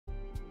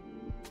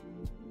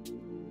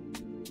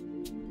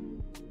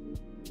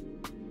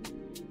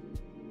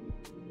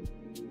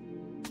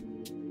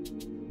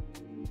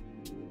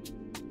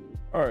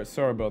All right,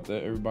 sorry about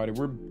that, everybody.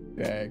 We're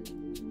back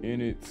in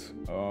it.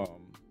 I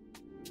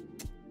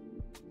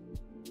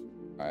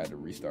had to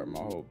restart my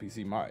whole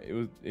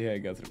PC. It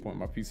had got to the point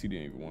my PC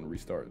didn't even want to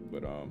restart.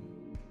 But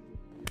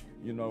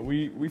you know,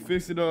 we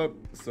fixed it up.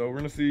 So we're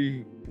gonna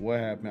see what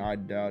happened. I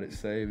doubt it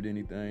saved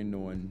anything,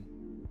 knowing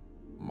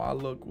my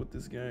luck with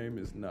this game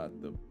is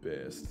not the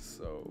best.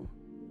 So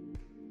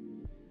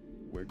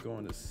we're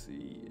going to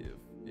see if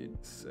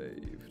it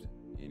saved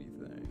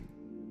anything.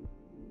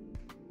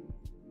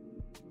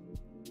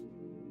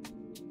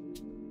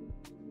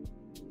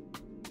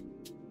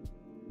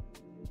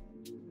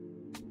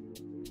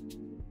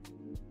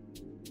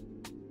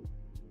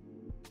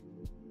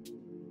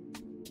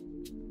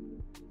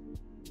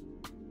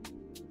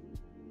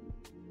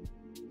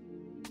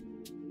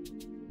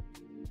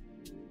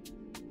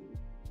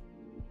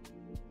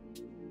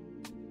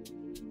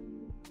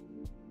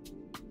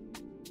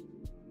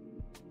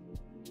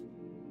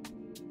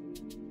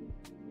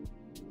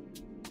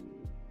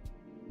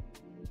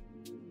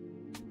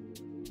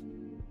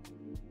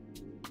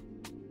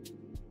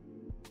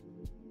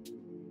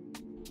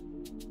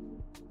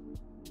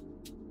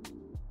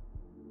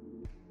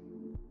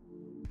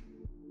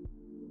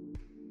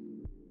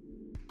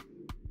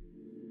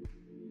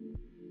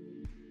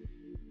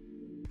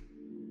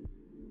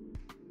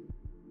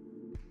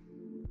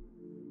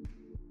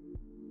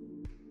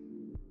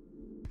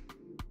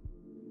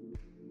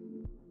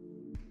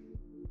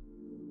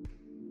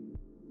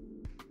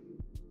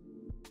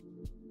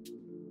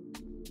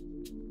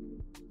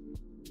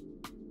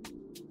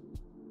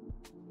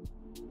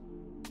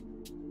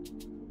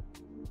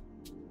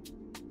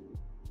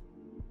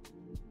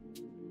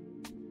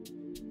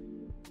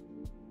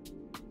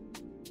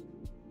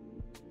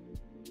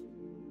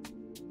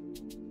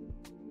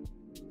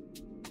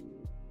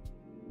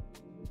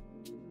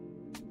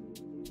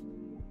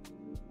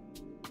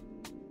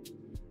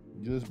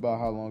 Just by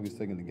how long it's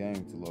taking the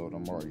game to load,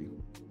 I'm already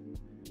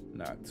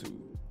not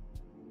too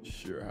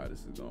sure how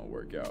this is gonna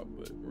work out,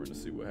 but we're gonna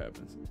see what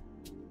happens.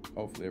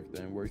 Hopefully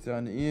everything works out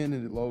in the end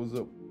and it loads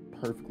up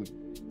perfectly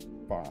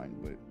fine,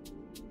 but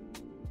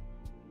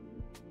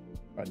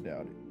I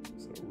doubt it.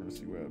 So we're gonna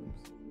see what happens.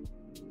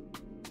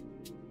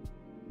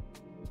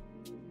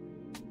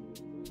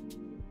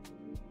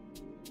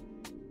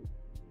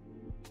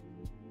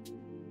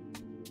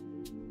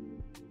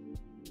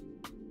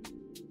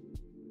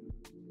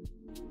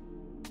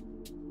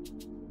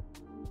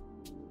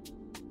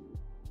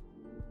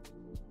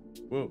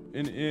 Well,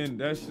 in the end,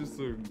 that's just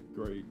a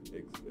great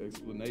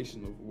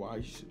explanation of why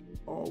you should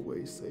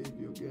always save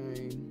your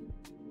game,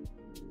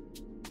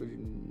 because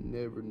you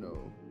never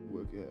know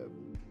what could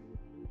happen.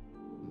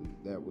 And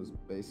that was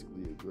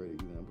basically a great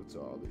example to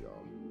all of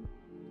y'all.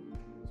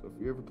 So if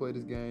you ever play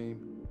this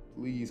game,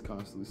 please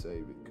constantly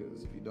save it,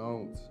 because if you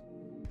don't,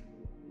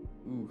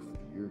 oof,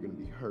 you're gonna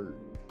be hurt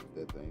if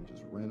that thing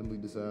just randomly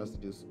decides to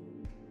just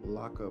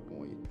lock up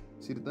on you.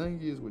 See, the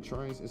thing is with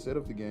Trainz, instead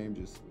of the game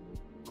just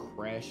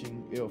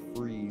crashing, it'll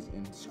freeze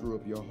and screw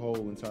up your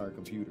whole entire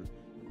computer,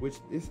 which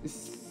is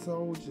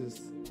so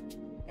just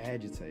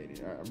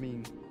agitated. I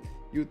mean,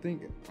 you'd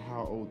think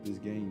how old this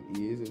game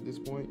is at this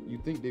point,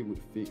 you'd think they would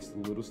fix the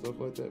little stuff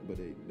like that, but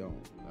they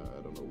don't.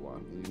 I don't know why.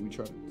 And we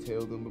try to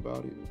tell them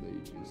about it, they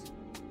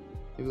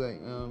be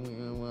like,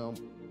 well,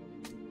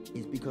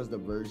 it's because the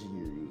version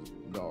you're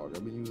using. Dog,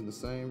 I've been using the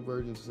same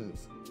version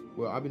since,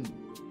 well,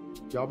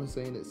 y'all been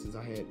saying that since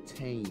I had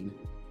Tane,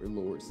 for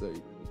Lord's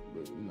sake,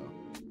 but you know.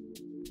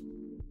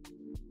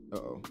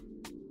 Uh-oh.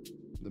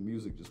 The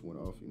music just went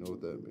off. You know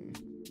what that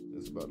means.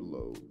 It's about to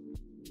load.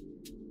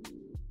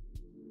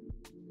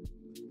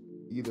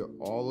 Either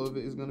all of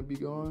it is going to be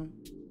gone,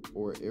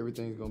 or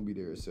everything's going to be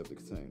there except the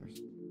containers,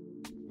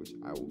 which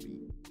I will be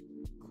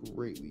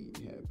greatly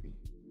happy.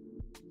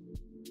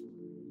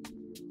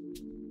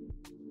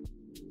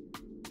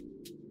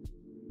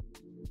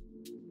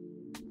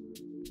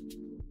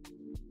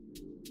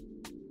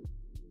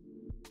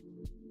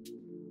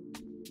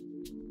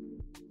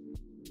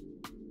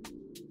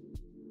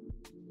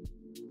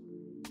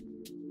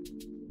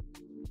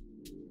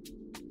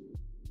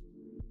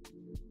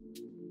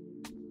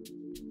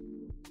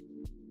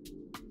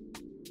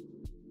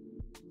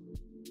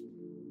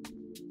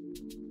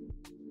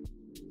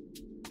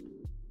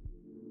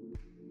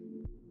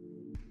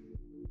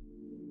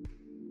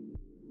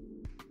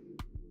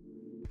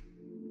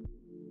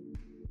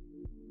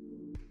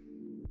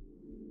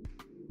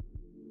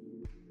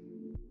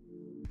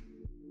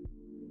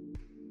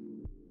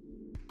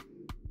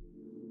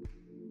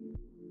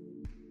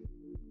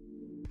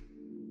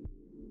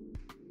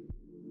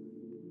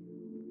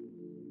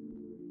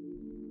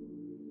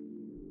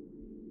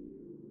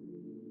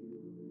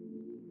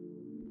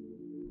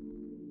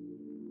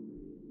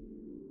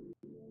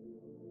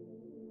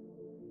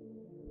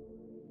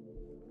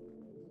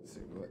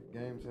 Seems like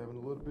game's having a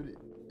little bit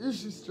of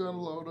issues trying to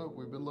load up.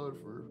 We've been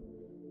loaded for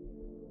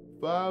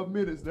 5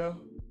 minutes now.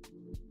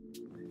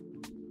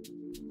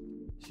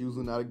 It's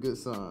usually not a good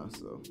sign,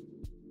 so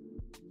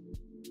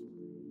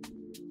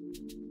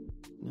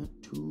not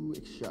too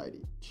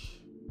excited.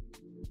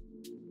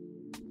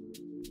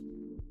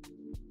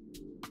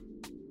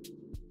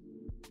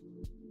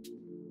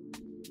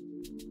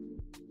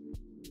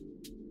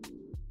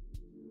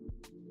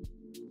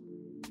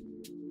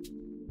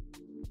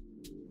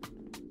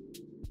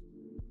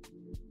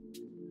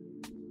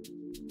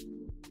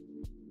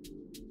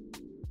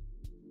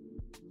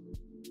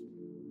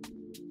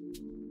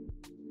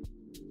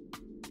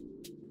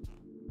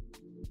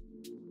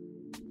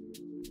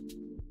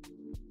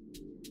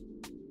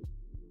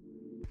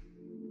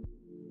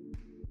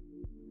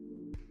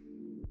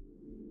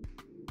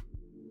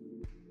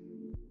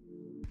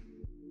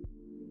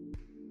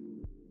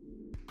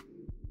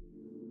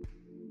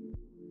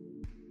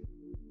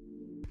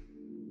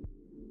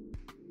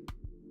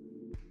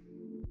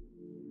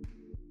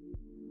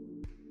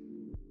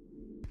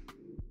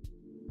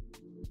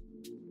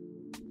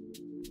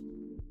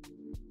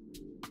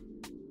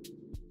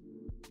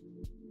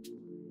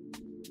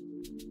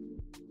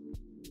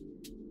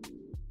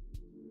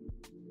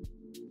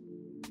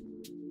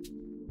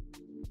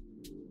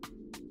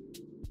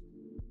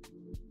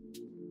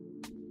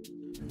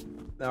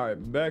 All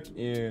right, back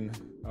in.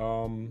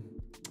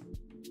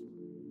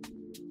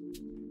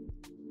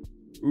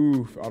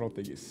 Oof, I don't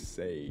think it's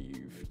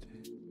saved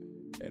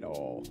at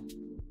all.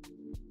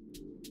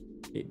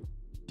 It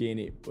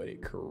didn't, but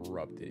it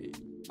corrupted it.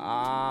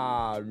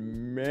 Ah,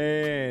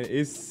 man,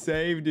 it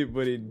saved it,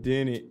 but it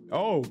didn't.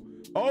 Oh,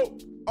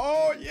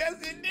 yes,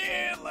 it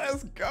did.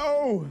 Let's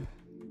go.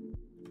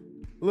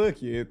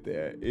 Look at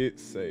that.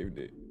 It saved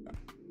it.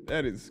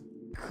 That is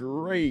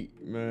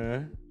great,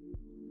 man.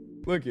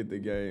 Look at the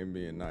game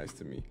being nice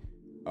to me.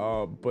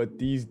 But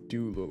these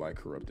do look like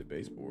corrupted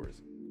baseboards.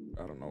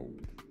 I don't know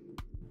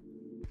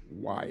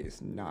why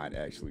it's not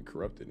actually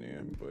corrupted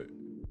in, but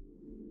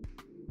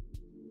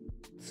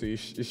see,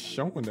 it's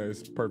showing that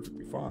it's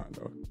perfectly fine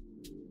though,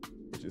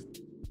 which is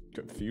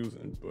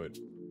confusing. But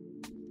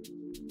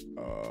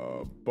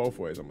both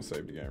ways, I'm gonna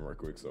save the game right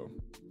quick. So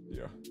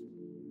yeah,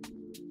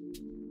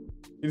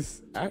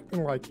 it's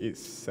acting like it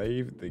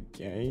saved the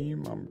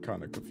game. I'm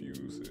kind of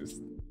confused as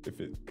if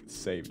it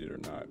saved it or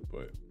not,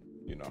 but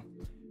you know.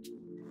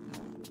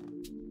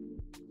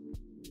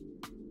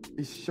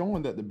 It's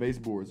showing that the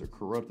baseboards are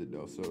corrupted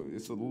though, so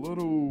it's a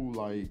little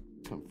like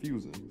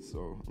confusing.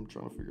 So I'm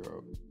trying to figure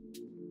out.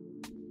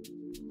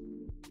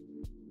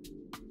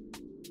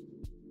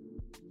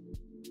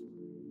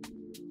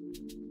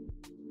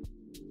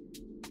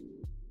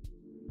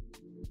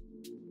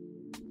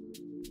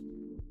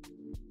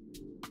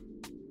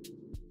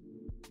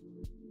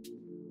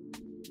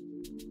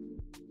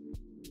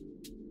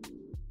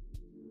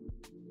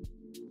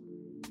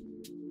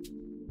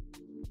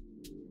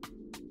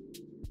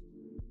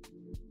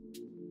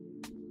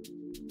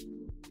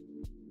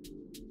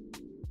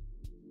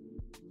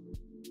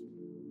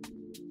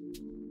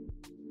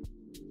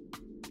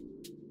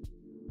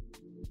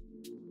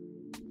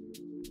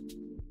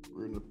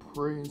 We're gonna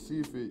pray and see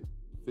if it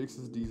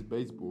fixes these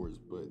baseboards,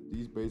 but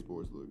these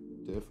baseboards look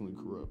definitely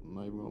corrupt. I'm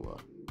not even gonna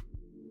lie.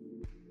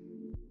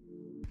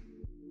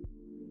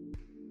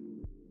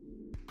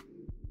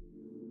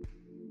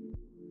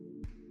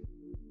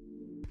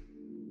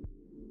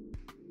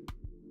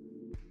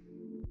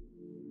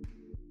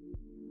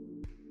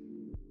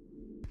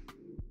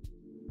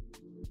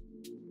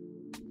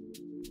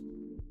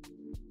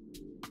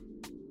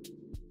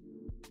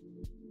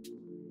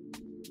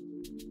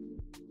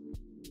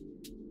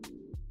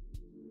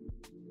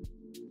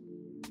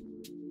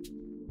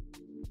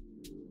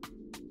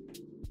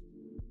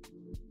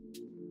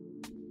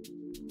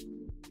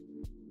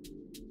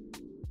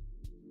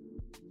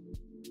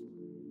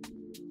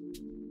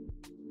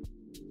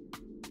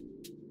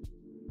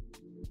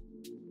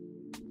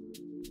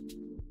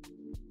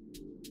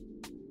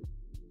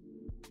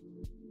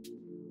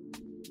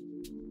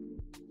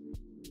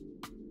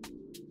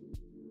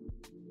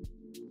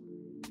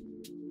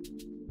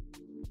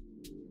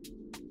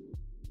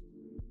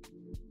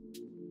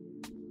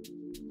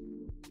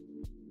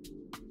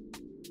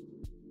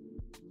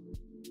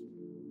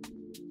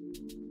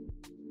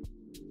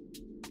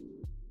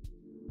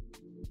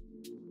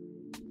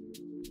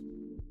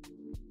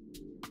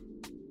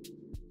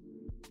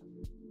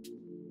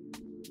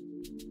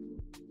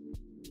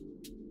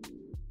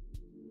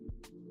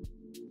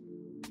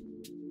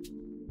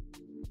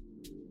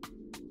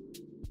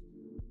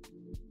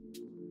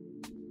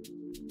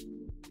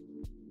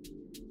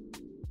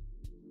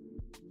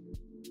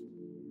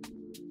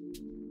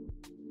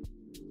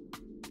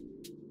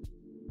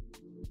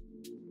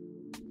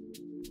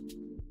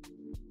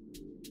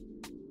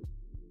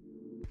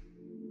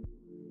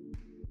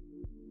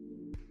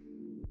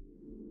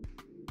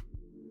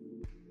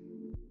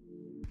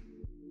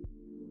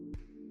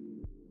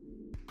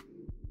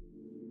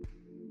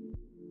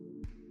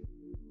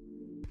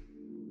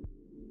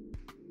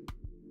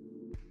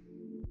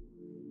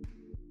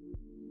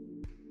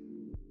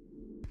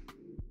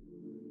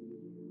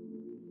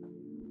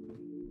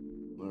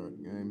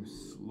 Alright, game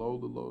is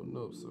slowly loading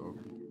up, so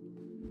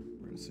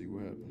we're gonna see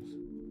what happens.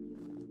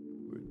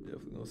 We're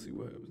definitely gonna see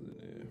what happens in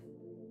there.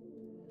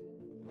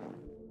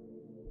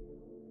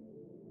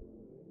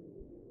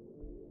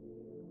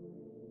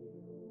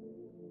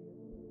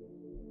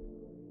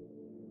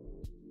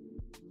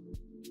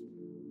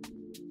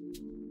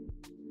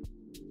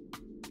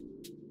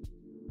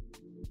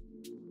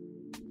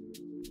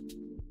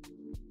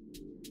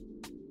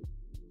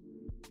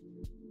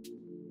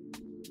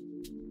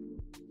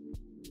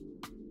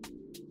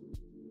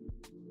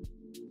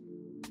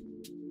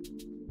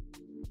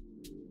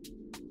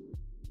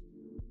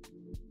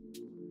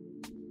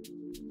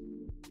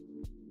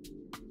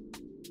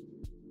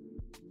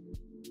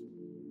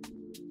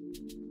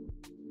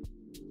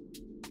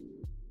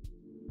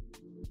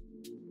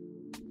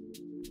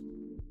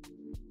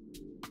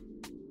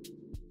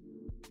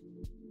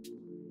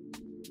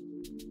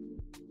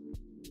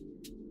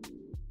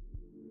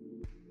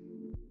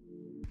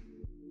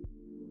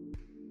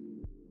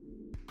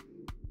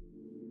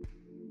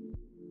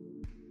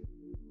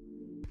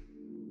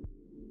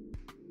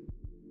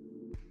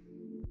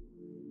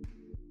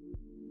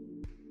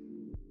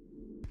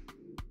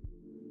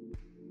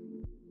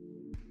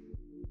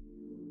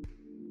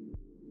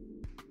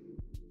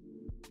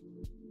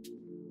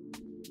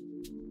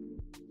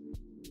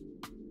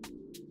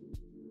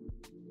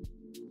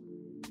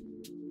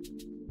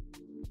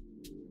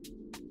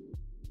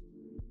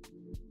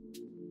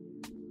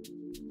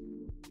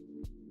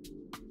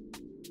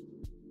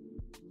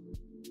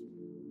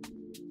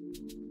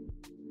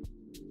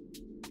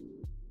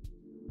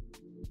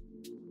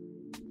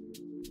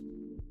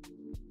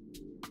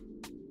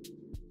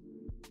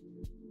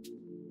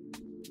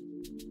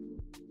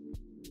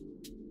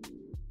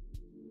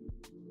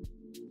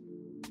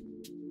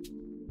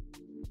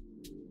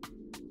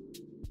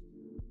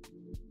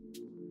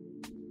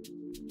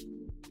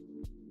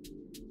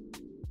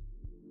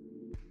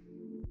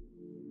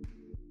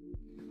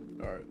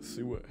 right,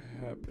 see what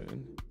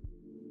happened.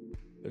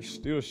 They're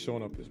still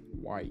showing up as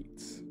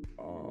white.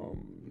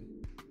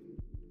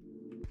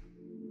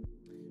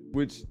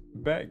 Which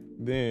back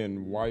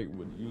then, white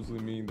would usually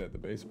mean that the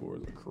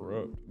baseboards are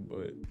corrupt,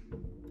 but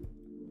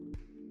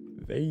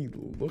they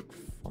look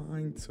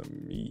fine to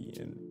me.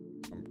 And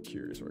I'm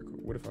curious right quick,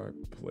 what if I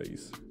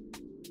place,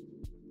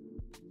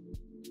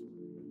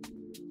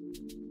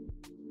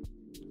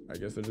 I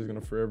guess they're just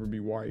gonna forever be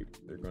white.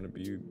 They're gonna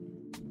be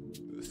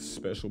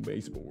special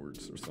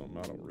baseboards or something,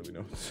 I don't really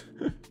know.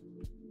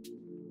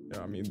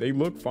 Yeah, I mean, they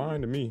look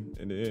fine to me.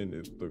 In the end,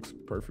 it looks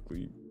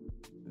perfectly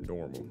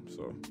normal.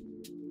 So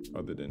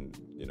other than,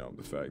 you know,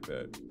 the fact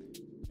that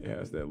it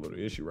has that little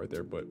issue right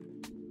there, but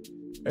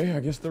hey,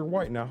 I guess they're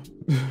white now.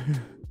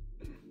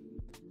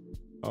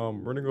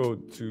 We're gonna go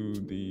to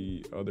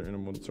the other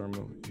intermodal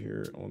terminal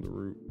here on the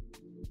route,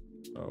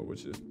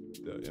 which is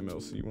the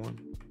MLC one.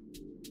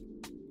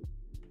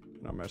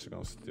 And I'm actually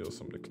gonna steal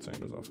some of the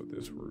containers off of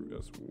this route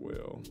as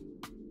well.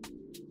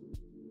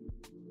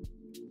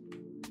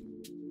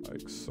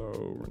 Like so,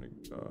 we're gonna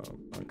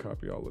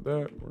uncopy all of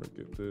that. We're gonna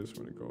get this,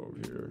 we're gonna go over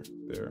here,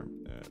 there,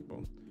 and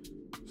boom.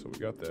 So we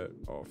got that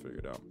all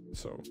figured out.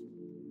 So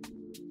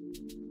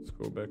let's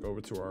go back over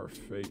to our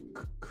fake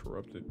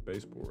corrupted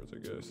baseboards, I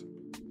guess.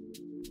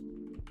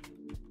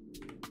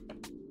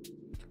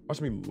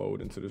 Watch me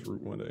load into this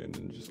route one day and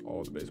then just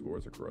all the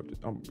baseboards are corrupted.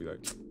 I'm gonna be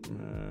like,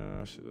 man,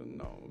 I should have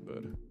known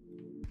better.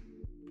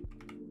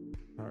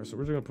 All right, so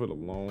we're just gonna put a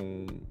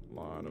long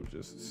line of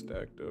just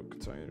stacked up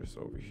containers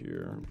over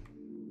here.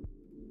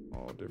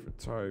 All different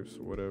types,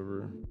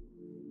 whatever.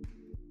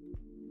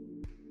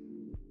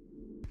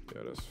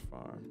 Yeah, that's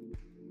fine.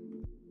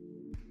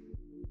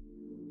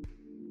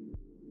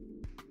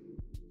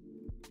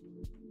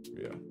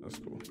 Yeah, that's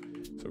cool.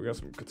 So we got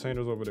some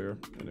containers over there,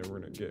 and then we're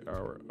gonna get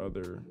our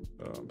other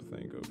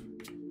thing of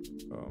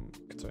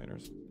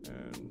containers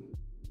and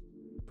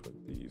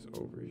put these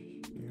over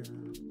here.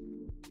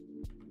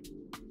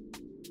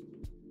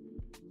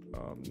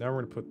 Now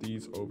we're gonna put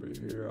these over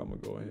here. I'm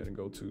gonna go ahead and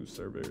go to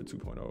Surveyor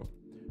 2.0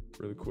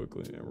 really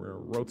quickly, and we're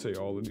gonna rotate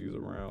all of these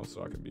around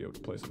so I can be able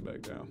to place them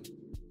back down.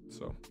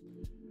 So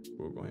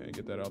we'll go ahead and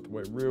get that out the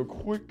way real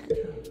quick.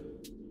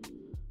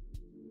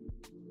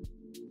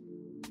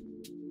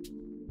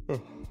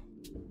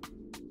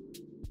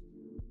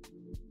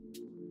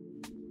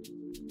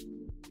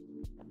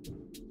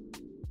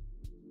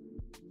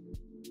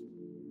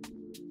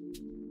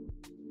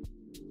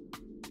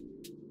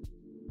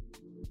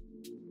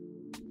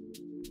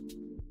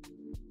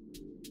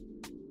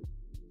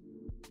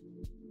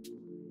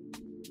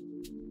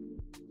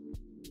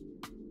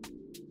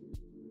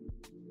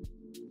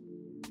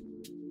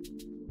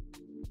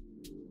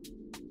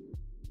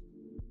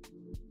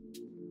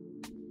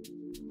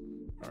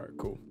 All right,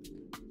 cool.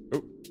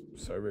 Oh,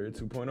 Surveyor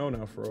 2.0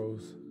 now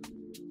froze.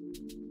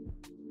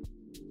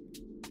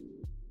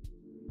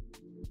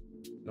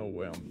 No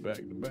way I'm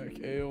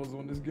back-to-back L's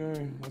on this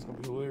game. That's gonna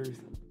be hilarious.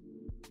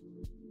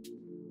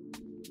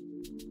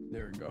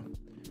 There we go.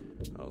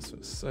 I was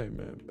gonna say,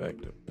 man,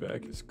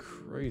 back-to-back is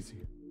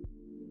crazy.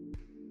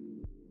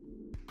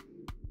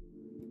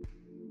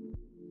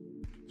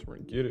 So we're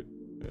gonna get it,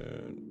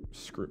 and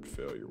script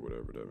failure,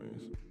 whatever that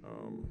means.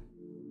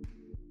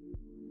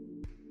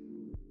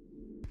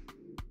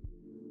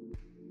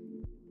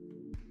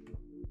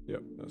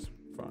 Yep, that's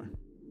fine.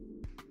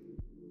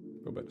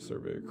 Go back to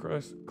Surveyor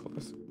Classic.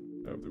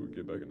 After we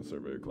get back into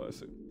Surveyor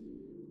Classic,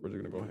 we're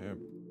just gonna go ahead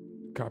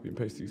and copy and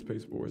paste these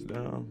pasteboards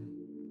down.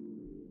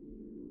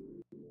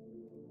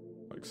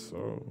 Like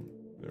so.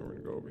 Then we're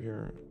gonna go over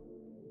here.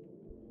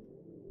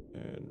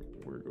 And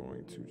we're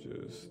going to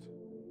just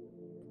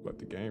let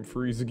the game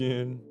freeze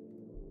again.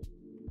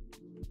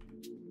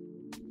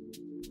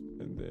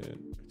 And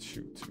then,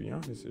 shoot, to be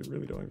honest, it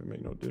really don't even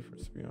make no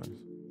difference, to be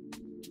honest.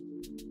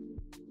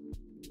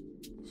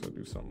 So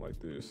do something like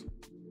this,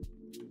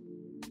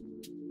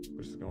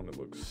 which is going to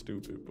look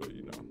stupid, but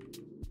you know,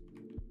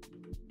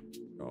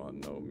 y'all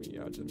know me,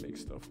 I just make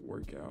stuff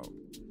work out.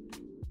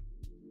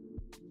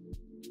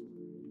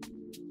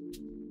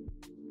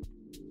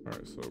 All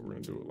right, so we're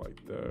gonna do it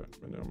like that,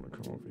 and then I'm gonna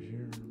come over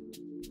here.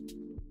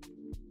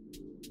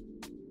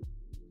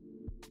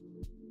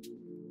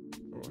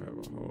 We'll have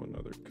a whole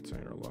another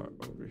container lot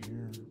over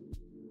here.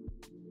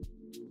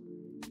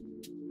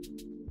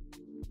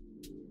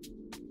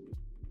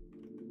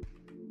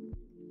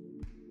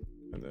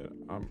 And then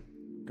I'm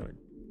gonna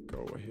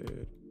go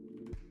ahead,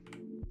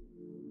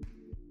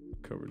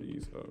 cover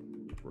these up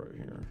right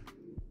here.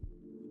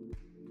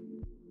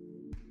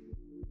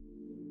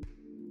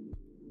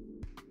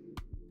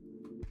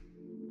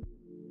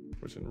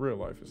 Which in real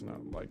life is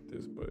not like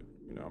this, but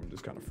you know, I'm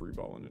just kind of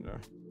freeballing in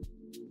there.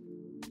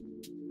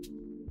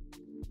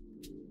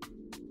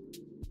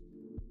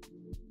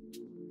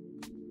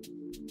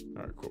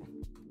 All right, cool.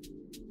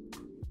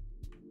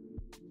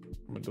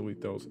 I'm gonna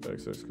delete those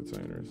excess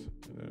containers,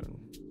 and then,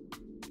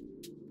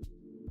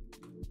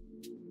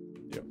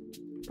 yep,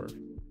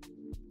 perfect.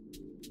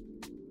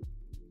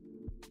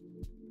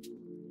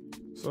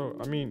 So,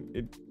 I mean,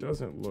 it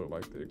doesn't look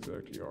like the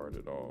exact yard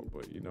at all,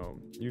 but you know,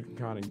 you can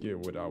kind of get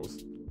what I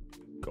was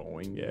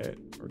going at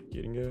or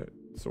getting at,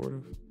 sort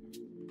of.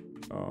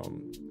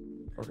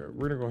 Okay,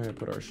 we're gonna go ahead and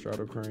put our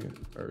strato crane,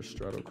 or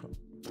strato crane.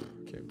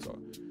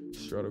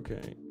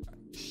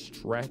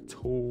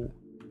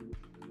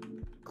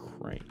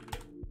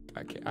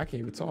 I can't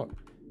even talk.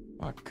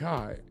 My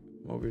God,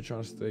 I'm over here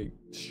trying to say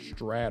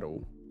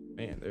straddle.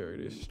 Man, there it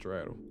is,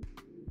 straddle.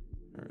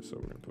 All right, so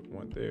we're gonna put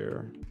one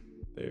there.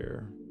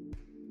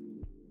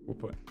 We'll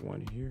put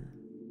one here,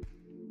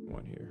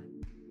 one here.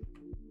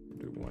 We'll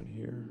do one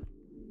here,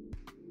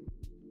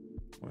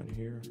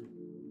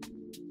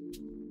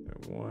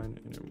 and one,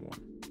 and then one.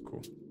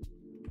 Cool.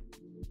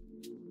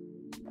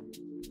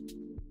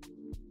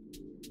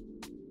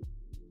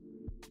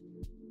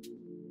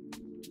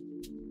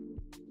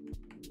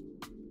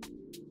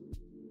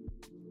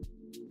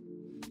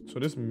 So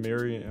this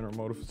Marion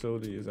intermodal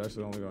facility is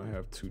actually only going to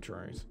have 2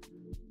 trains.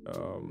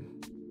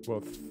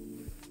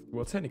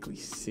 Well, technically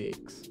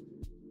 6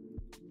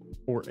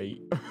 or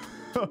 8.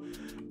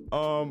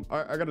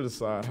 I got to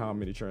decide how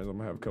many trains I'm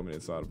gonna have coming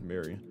inside of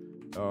Marion.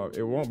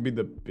 It won't be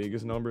the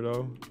biggest number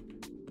though,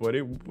 but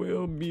it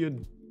will be a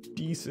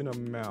decent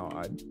amount.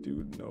 I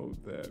do know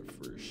that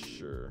for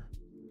sure.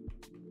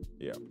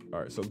 Yeah.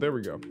 All right. So there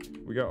we go.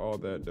 We got all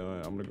that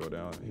done. I'm gonna go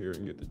down here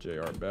and get the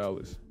JR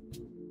ballots.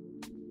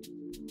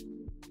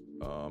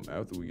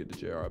 After we get the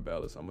JR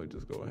ballots, I'm gonna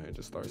just go ahead and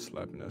just start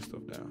slapping that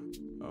stuff down.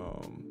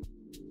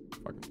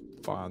 If I can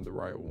find the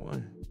right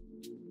one.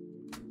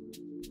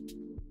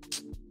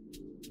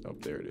 Oh,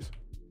 there it is.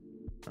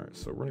 All right,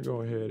 so we're gonna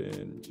go ahead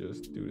and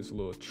just do this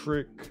little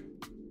trick.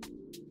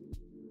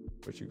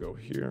 But you go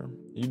here.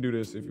 You do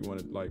this if you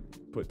want to like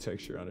put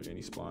texture under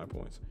any spline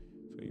points.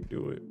 So you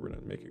do it. We're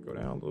gonna make it go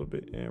down a little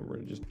bit, and we're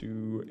gonna just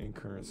do in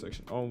current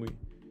section only.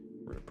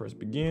 We're gonna press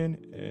begin,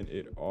 and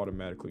it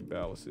automatically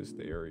balances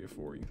the area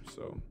for you.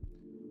 So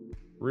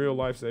real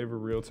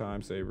lifesaver, real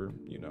time saver,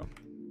 you know.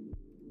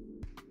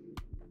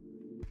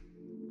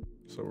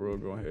 So we'll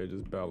go ahead and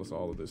just balance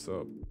all of this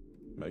up.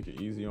 Make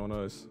it easy on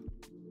us.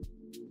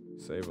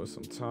 Save us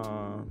some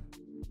time.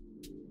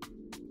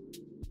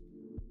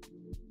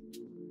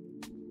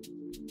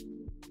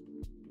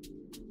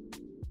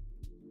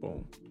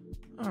 Boom.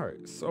 All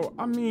right, so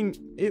I mean,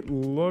 it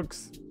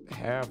looks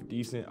half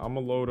decent. I'm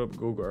gonna load up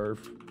Google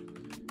Earth.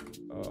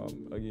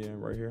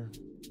 Again, right here.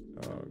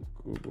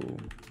 Google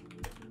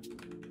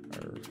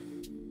Earth.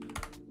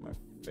 My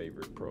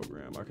favorite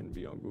program. I can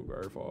be on Google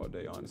Earth all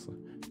day, honestly.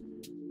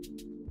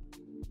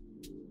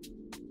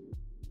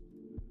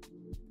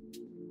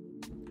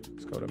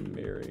 Go to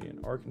Marion,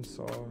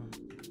 Arkansas,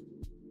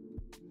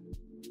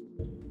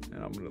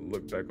 and I'm gonna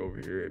look back over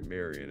here at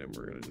Marion, and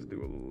we're gonna just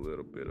do a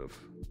little bit of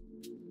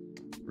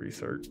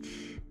research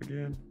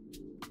again.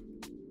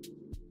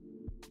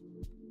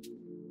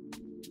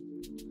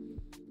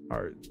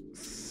 All right,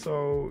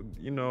 so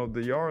you know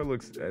the yard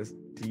looks as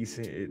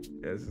decent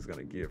as it's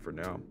gonna get for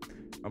now.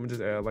 I'm gonna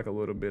just add like a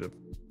little bit of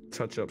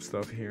touch-up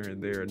stuff here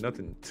and there,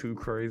 nothing too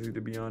crazy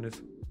to be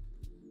honest.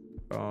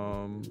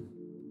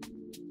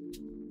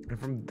 And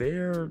from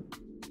there,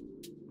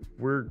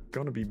 we're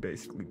gonna be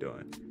basically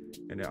done.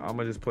 And then I'm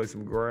gonna just place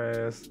some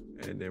grass,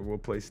 and then we'll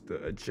place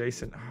the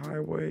adjacent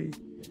highway.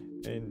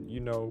 And you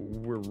know,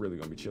 we're really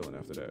gonna be chilling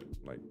after that.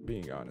 Like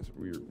being honest,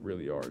 we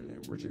really are.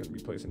 And we're just gonna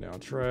be placing down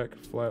track,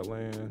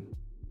 flatland.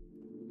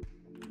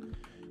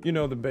 You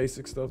know, the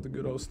basic stuff, the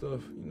good old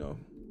stuff, you know.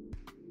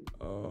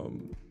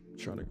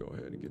 Trying to go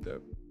ahead and get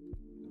that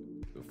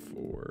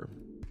before,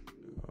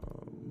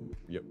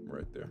 yep,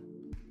 right there.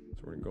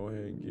 So we're gonna go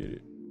ahead and get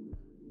it.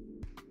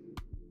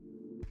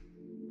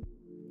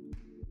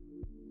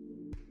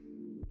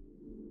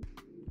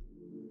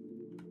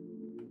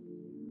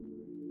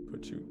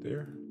 Put you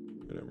there,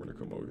 and then we're gonna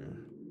come over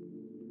here.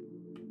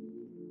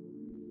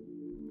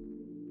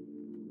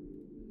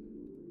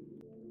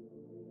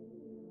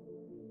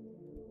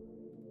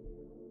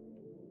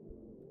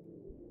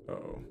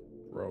 Uh-oh,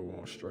 road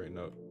won't straighten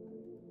up.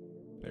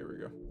 There we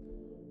go.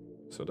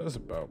 So that's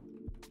about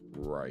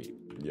right.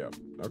 Yep.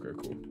 Okay,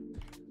 cool.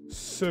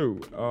 So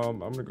I'm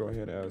gonna go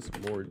ahead and add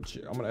some more.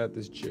 I'm gonna add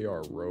this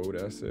JR road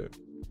asset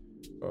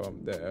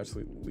that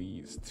actually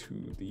leads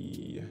to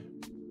the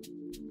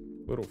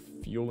little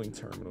fueling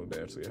terminal they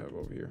actually have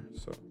over here.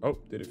 So, oh,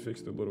 did it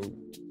fix the little?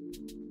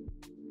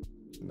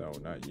 No,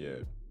 not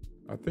yet.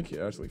 I think it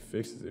actually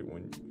fixes it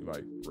when you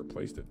like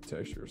replace the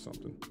texture or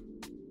something.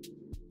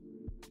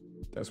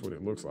 That's what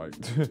it looks like.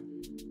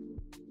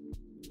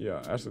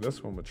 Yeah, actually,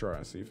 that's what I'm gonna try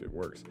and see if it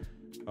works.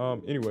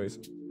 Anyways,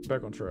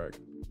 back on track.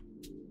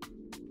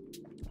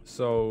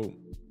 So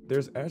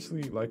there's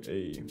actually like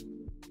a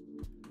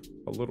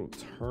little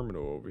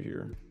terminal over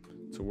here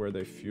to where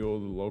they fuel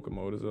the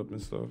locomotives up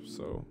and stuff.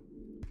 So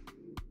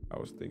I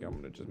was thinking I'm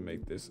gonna just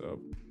make this up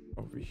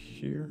over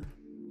here.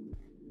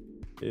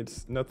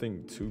 It's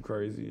nothing too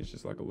crazy. It's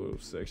just like a little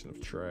section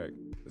of track.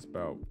 It's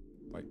about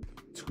like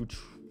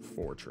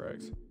 4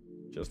 tracks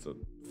just to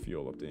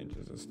fuel up the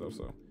engines and stuff.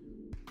 So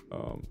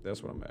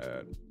that's what I'm gonna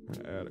add.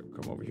 I'm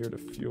gonna come over here to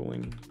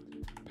fueling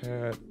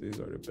pad. These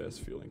are the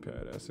best feeling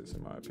pad assets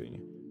in my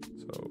opinion.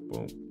 So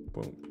boom,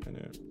 boom, and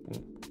then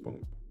boom,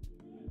 boom,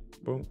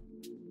 boom.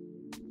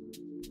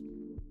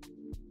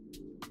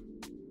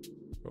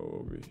 Go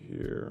over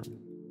here.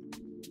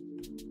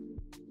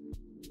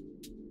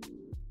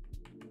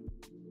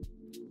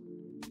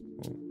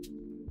 Boom.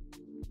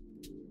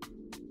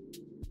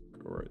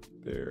 Go right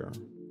there.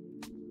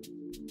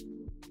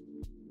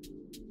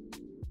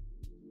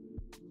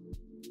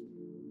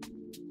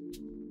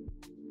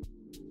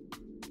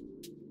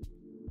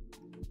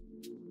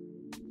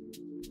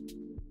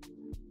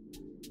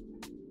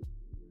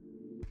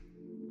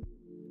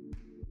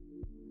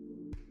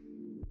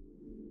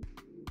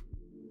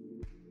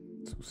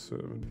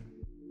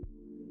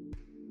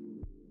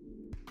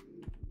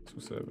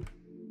 $270.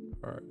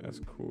 All right, that's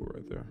cool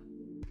right there.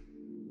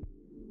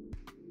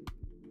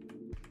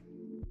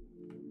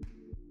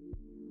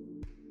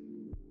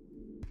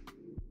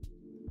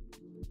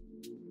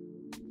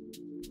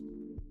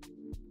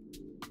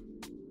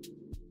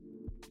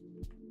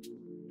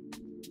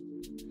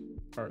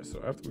 All right,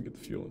 so after we get the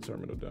fueling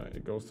terminal done,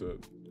 it goes to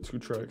 2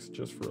 tracks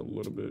just for a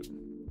little bit,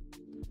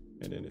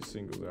 and then it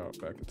singles out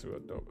back into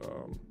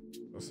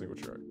a single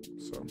track.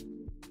 So.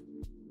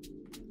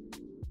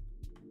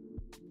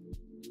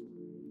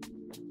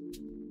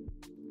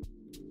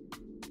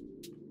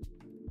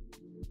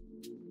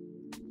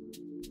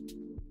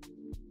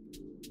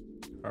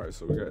 All right,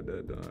 so we got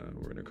that done.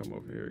 We're gonna come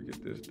over here and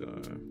get this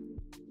done.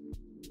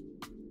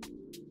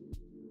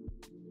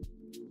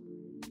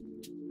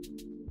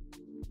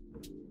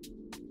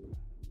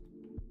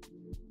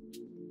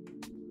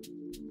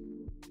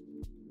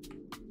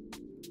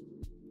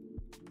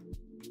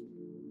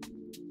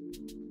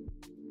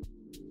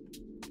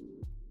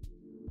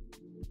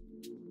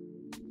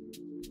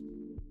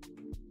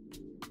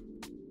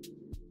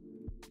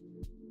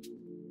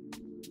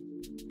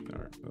 All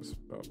right, that's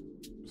about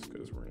as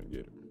good as we're gonna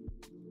get it.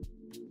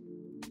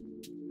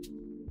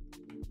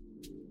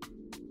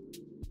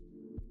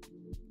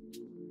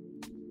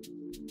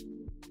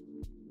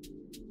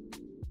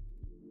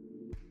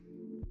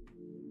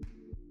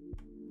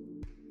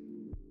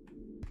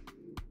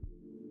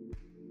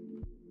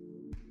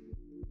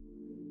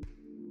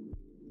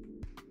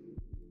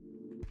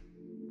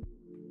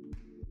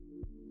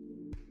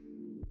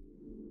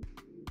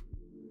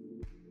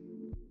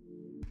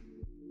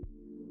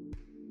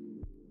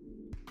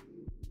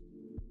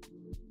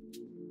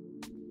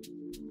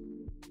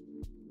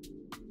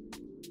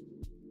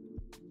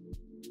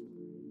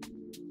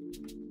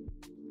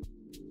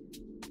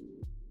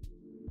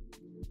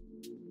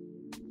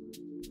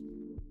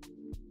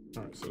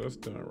 All right, so that's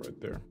done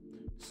right there.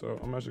 So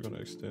I'm actually gonna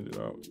extend it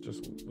out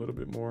just a little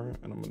bit more,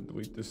 and I'm gonna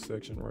delete this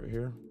section right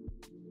here.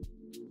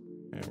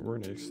 And we're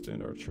gonna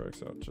extend our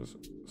tracks out just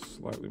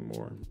slightly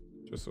more,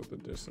 just so the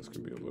distance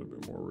can be a little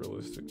bit more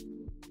realistic.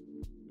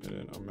 And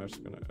then I'm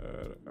actually gonna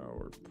add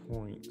our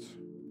point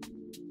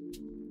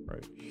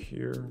right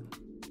here.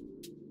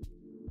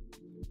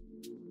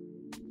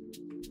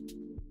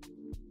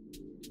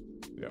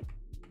 Yeah.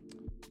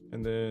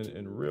 And then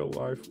in real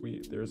life,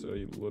 there's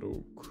a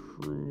little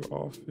crew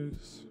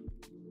office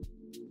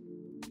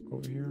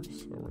over here.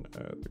 So we're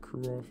gonna add the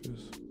crew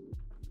office.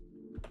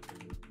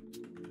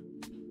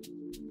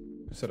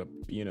 Instead of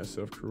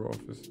BNSF crew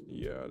office,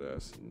 yeah,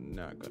 that's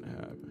not gonna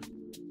happen.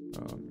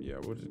 Yeah,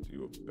 we'll just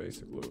do a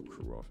basic little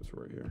crew office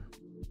right here.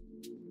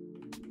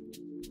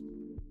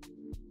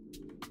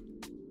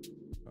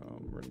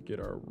 We're gonna get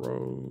our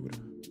road.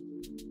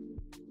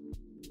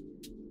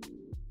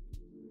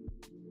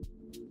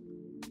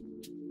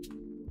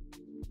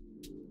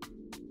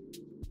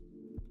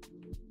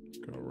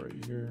 Go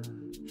right here,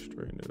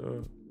 straighten it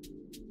up.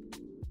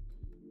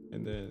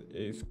 And then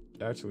it's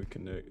actually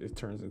it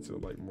turns into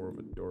like more of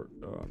a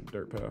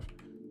dirt path.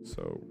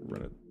 So we're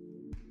gonna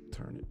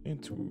turn it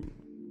into,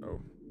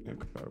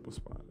 incompatible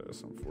spot.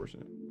 That's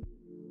unfortunate.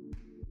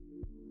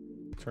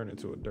 Turn it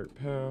into a dirt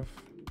path.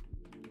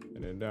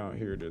 And then down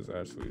here, there's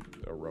actually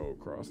a road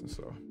crossing,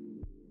 so.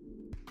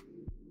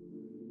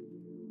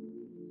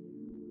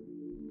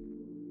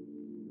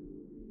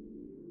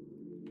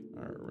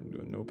 All right, we're gonna do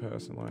a no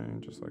passing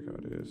lane, just like how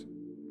it is.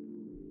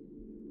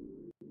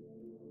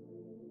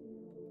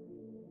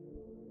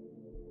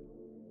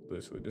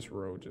 Literally, this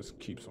road just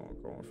keeps on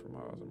going for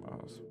miles and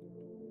miles.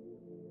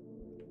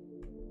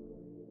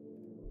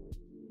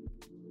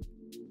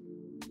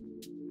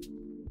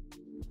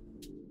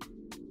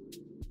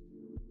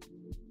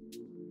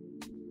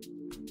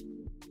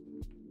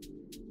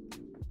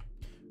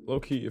 Low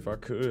key, if I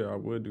could, I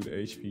would do the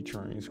HP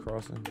Trainz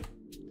crossing,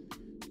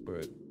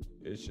 but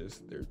it's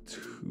just, they're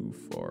too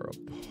far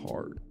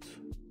apart.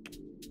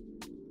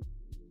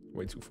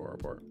 Way too far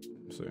apart.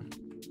 See?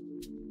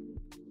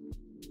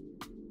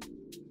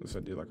 Unless I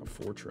did like a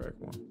 4-track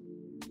one,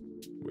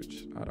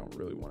 which I don't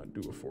really want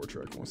to do a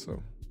 4-track one,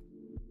 so.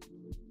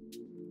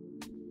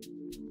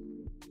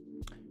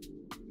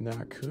 Now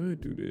I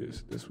could do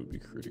this. This would be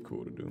pretty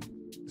cool to do.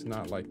 It's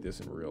not like this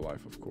in real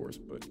life, of course,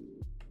 but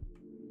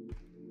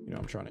you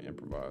know, I'm trying to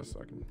improvise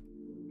so I can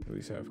at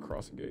least have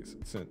crossing gates.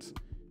 Since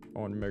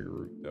on Mega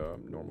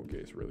Route, normal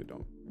gates really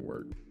don't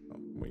work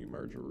when you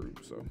merge a route.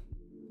 So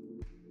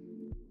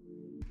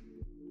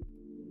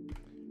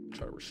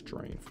try to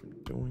restrain from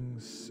doing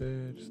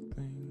said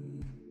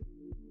thing.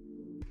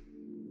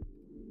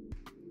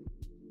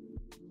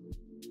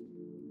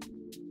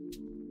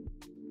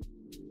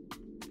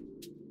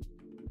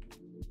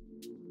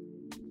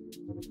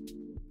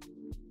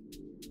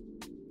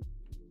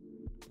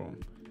 Boom.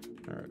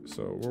 All right,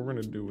 so what we're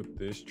gonna do with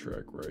this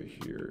track right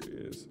here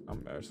is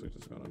I'm actually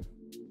just gonna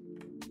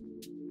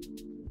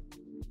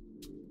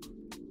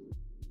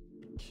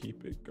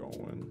keep it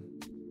going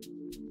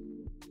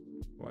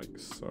like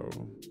so,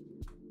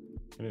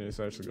 and then it's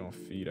actually gonna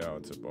feed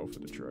out to both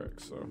of the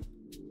tracks. So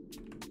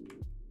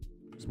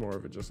it's more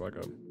of it just like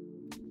a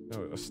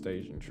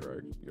staging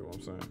track. You know what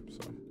I'm saying?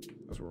 So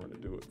that's what we're gonna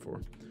do it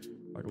for,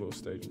 like a little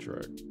staging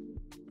track.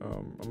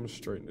 I'm gonna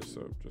straighten this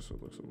up just so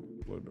it looks a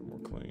little bit more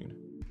clean.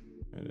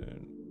 And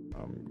then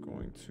I'm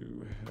going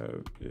to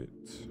have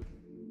it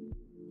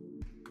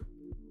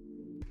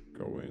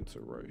go into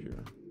right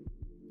here.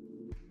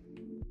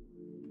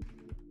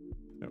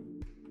 Yep.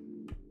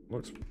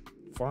 Looks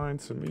fine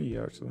to me,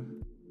 actually.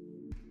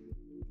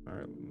 All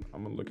right,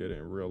 I'm gonna look at it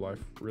in real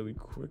life really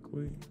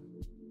quickly.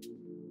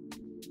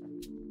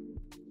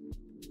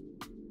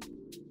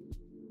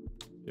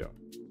 Yeah.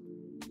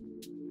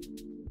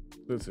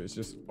 Listen, it's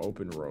just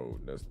open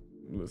road. That's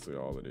literally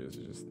all it is.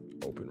 It's just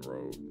open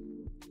road.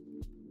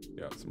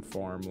 Got some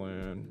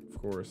farmland,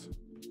 of course.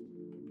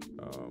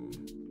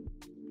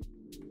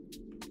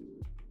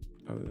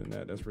 Other than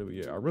that, that's really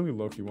it. I really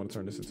low-key want to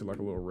turn this into like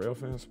a little rail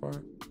fan spot,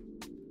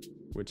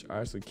 which I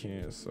actually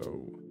can.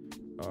 So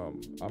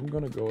I'm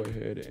gonna go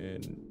ahead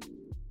and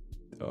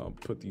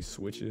put these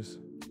switches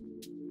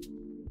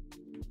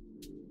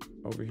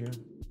over here.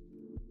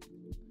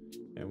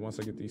 And once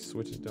I get these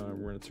switches done,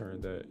 we're gonna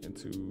turn that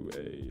into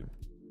a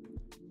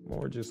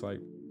more just like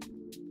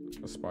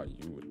a spot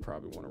you would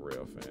probably want to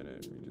rail fan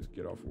in. You just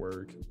get off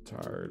work,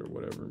 tired or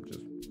whatever, just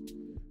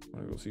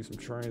want to go see some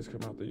trains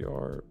come out the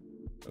yard.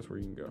 That's where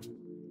you can go.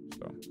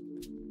 So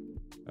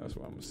that's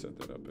what I'm gonna set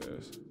that up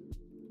as.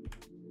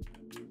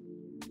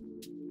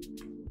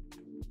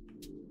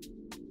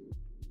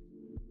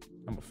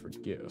 I'm gonna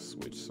forget a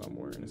switch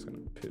somewhere and it's gonna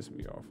piss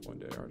me off one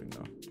day. I already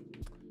know.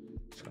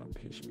 It's gonna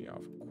piss me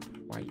off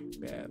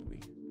quite badly.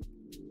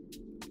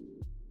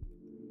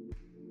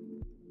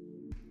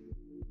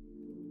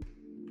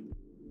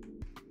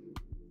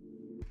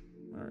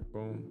 All right,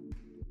 boom.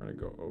 We're gonna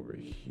go over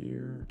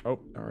here. Oh,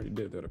 I already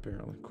did that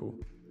apparently. Cool.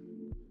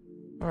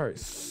 All right,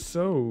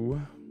 so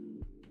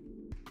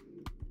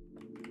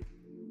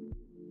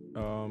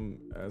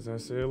as I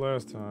said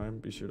last time,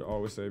 be sure to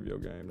always save your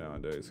game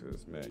nowadays,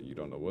 because man, you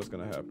don't know what's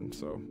gonna happen.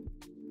 So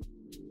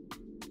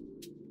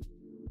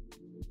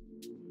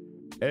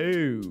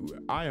oh,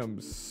 I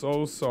am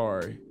so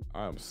sorry.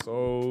 I am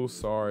so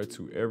sorry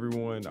to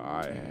everyone.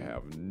 I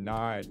have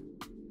not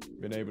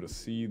been able to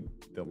see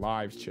the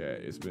live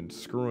chat. It's been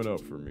screwing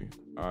up for me.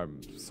 I'm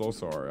so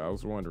sorry. I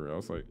was wondering. I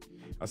was like,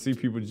 I see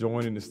people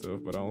joining and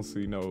stuff, but I don't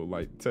see no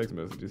like text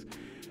messages.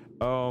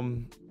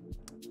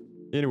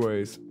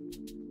 Anyways,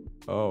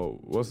 oh,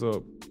 what's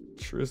up,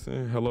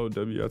 Tristan? Hello,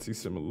 WIT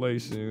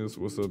Simulations.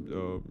 What's up,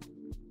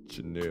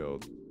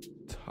 Janelle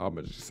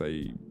Thomas?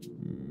 Say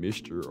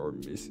Mr. or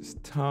Mrs.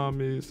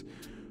 Thomas.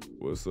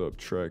 What's up,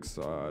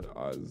 Trackside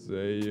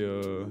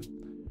Isaiah?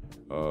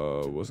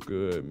 What's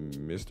good,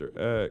 Mr.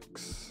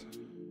 X?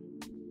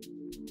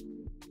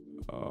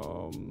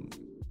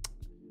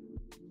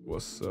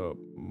 What's up,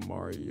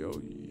 Mario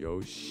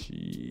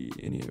Yoshi?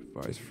 Any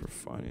advice for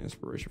finding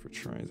inspiration for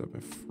trains? I've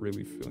been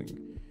really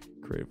feeling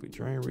creatively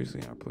drained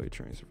recently. I played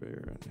Train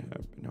Surveyor and it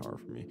have been hard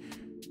for me.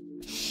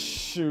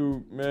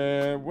 Shoot,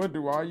 man, what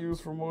do I use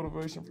for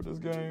motivation for this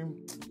game?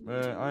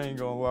 Man, I ain't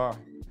gonna lie.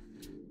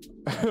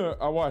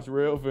 I watch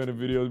railfan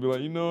videos, be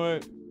like, you know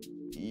what?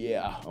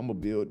 Yeah, I'm gonna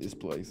build this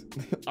place.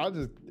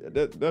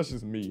 That's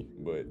just me,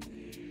 but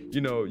you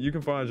know, you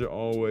can find your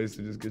own ways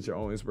to just get your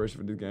own inspiration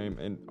for this game,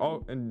 and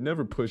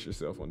never push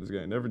yourself on this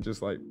game. Never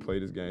just like play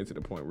this game to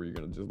the point where you're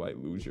gonna just like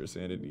lose your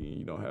sanity and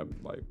you don't have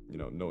like, you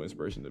know, no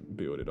inspiration to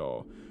build at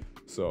all.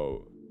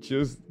 So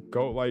just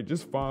go, like,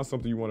 just find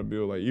something you want to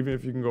build. Like, even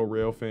if you can go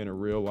railfan in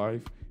real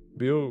life,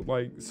 build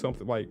like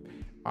something. Like,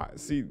 I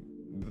see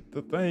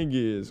the thing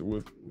is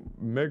with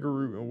Mega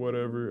Route and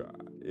whatever,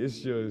 it's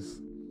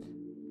just,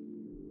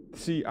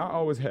 see, I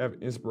always have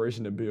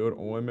inspiration to build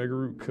on Mega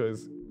Route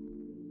because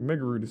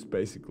Mega Route is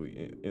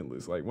basically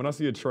endless. Like, when I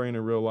see a train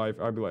in real life,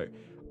 I'd be like,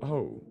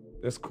 oh,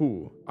 that's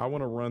cool. I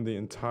want to run the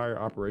entire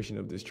operation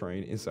of this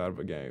train inside of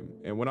a game.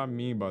 And what I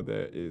mean by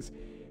that is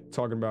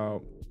talking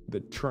about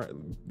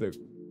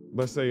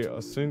let's say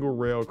a single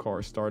rail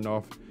car starting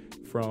off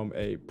from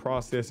a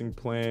processing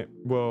plant.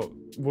 Well,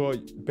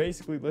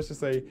 basically, let's just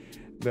say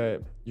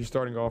that you're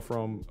starting off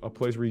from a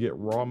place where you get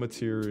raw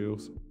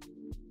materials,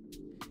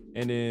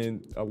 and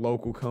then a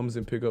local comes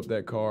and pick up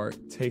that car,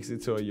 takes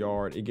it to a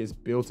yard, it gets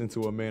built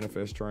into a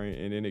manifest train,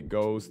 and then it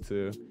goes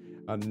to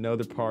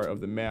another part of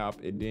the map.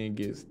 It then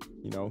gets,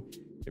 you know,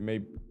 it may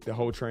the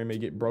whole train may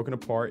get broken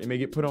apart. It may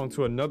get put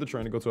onto another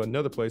train to go to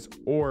another place,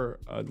 or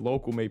a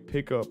local may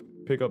pick up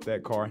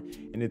that car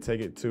and then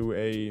take it to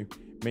a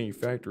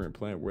manufacturing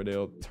plant where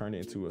they'll turn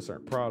it into a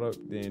certain product.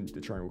 Then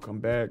the train will come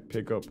back,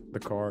 pick up the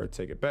car,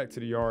 take it back to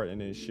the yard,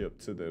 and then ship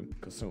to the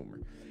consumer.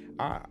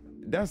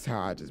 That's how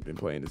I just been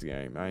playing this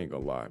game. I ain't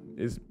gonna lie.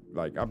 It's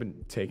like I've been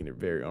taking it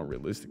very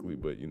unrealistically,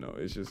 but you know,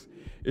 it's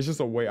just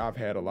a way I've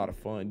had a lot of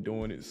fun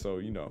doing it. So,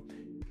 you know,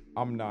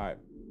 I'm not.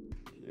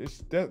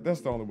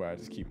 That's the only way I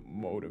just keep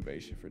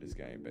motivation for this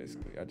game.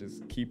 Basically, I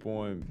just keep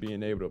on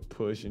being able to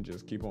push and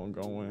just keep on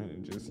going,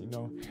 and just, you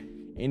know,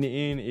 in the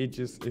end,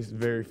 it's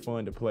very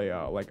fun to play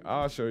out. Like,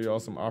 I'll show y'all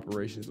some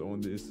operations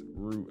on this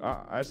route.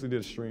 I actually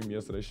did a stream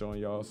yesterday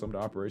showing y'all some of the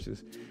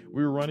operations.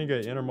 We were running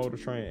an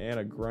intermodal train and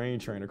a grain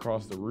train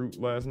across the route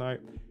last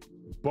night.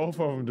 Both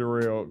of them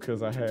derailed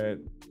because I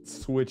had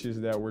switches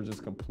that were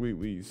just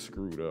completely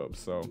screwed up.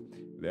 So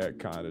that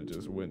kind of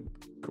just went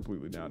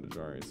completely down the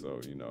drain. So,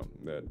 you know,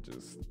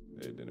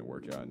 it didn't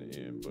work out in the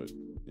end. But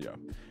yeah.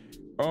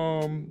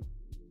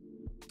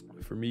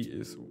 For me,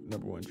 it's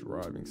number one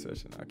driving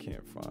session. I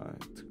can't find.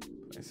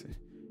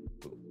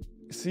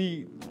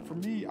 See, for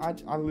me, I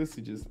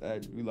literally just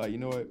be like, you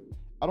know what?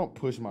 I don't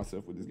push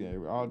myself with this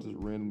game. I'll just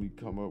randomly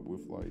come up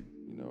with, like,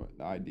 you know,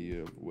 an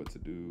idea of what to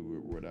do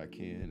or what I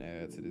can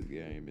add to this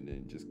game, and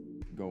then just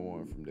go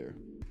on from there.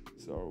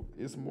 So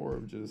it's more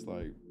of just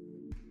like,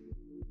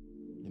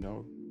 you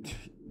know,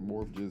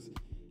 more of just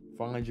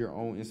find your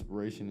own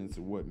inspiration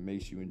into what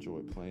makes you enjoy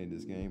playing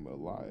this game a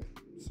lot.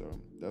 So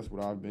that's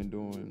what I've been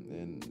doing,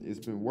 and it's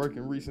been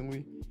working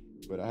recently,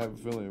 but I have a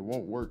feeling it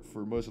won't work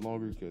for much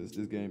longer because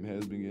this game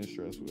has been getting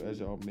stressful. As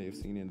y'all may have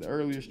seen in the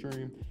earlier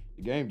stream,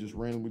 the game just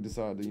randomly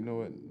decided, you know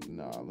what,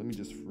 nah, let me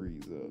just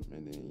freeze up.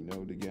 And then, you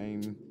know, the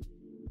game,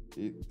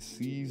 it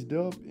seized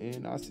up,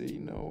 and I said, you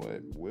know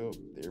what, well,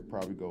 there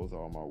probably goes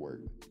all my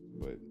work.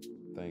 But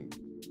thank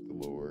the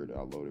Lord,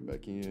 I loaded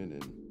back in,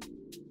 and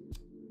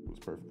it was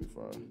perfectly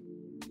fine.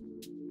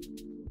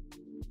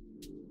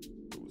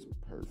 It was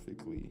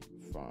perfectly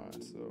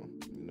fine. So,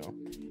 you know,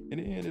 in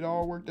the end, it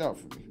all worked out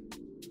for me,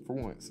 for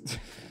once.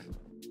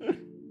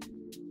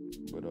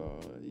 But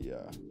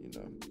yeah, you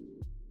know,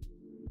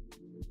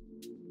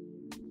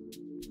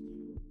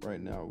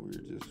 right now we're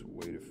just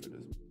waiting for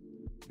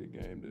the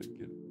game to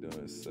get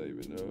done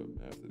saving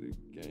up. After the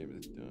game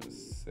is done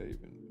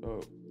saving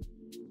up,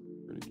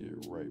 we're gonna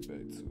get right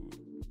back to it.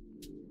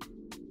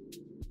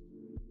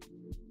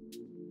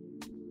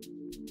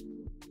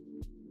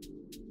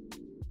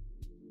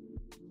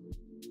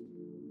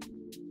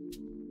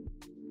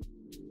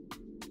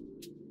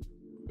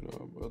 But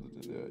other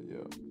than that,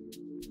 yeah,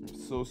 I'm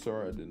so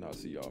sorry I did not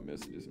see y'all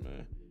messages,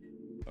 man.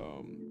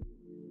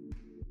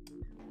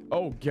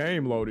 Oh,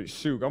 game loaded.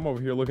 Shoot, I'm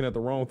over here looking at the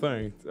wrong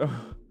thing.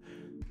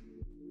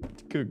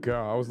 Good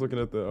God, I was looking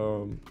at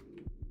the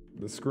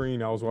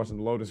screen. I was watching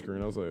the loading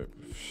screen. I was like,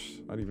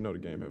 I didn't even know the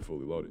game had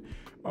fully loaded.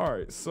 All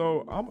right,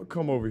 so I'm gonna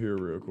come over here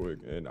real quick,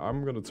 and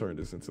I'm gonna turn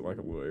this into like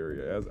a little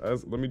area.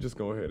 As let me just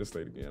go ahead and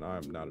state again,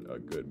 I'm not a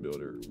good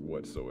builder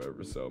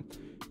whatsoever. So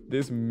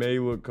this may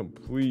look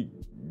complete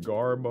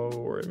garbo,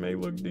 or it may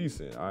look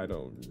decent. I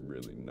don't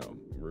really know.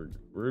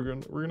 We're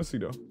gonna see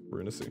though. We're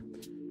gonna see.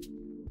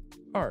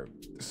 All right.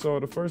 So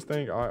the first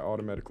thing I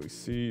automatically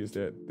see is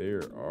that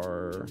there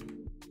are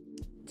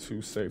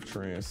two safe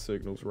Trainz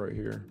signals right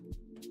here.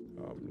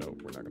 No,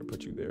 we're not gonna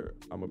put you there.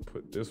 I'm gonna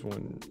put this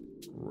one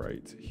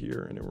right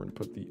here, and then we're gonna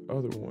put the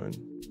other one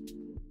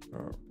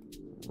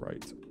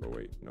right. Oh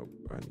wait, nope.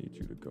 I need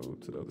you to go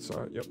to the other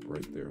side. Yep,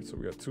 right there. So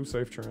we got two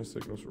safe Trainz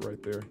signals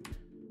right there.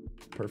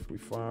 Perfectly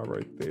fine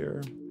right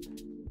there.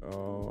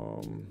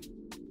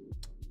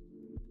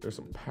 There's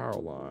some power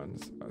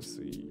lines I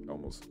see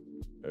almost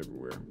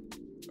everywhere.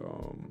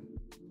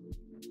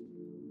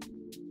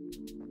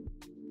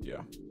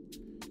 Yeah.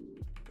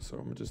 So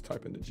I'm gonna just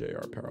type in the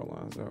JR power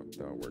lines.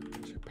 That'll work.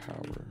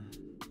 Power.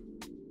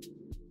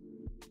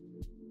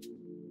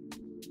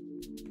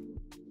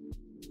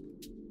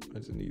 I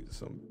just need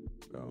some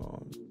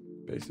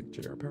basic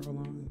JR power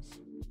lines.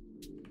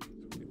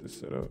 So we get this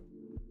set up.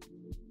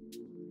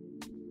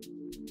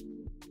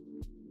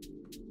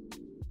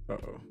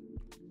 Uh-oh.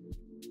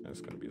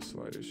 That's gonna be a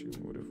slight issue.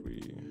 What if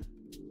we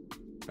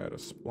add a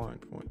spline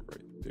point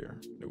right there?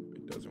 Nope,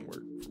 it doesn't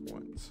work for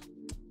once.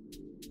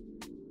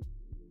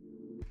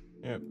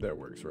 Yep, that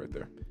works right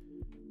there.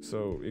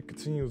 So it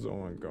continues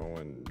on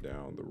going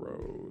down the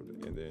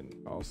road, and then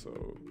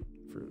also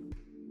for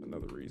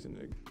another reason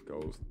it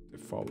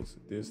follows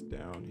this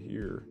down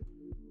here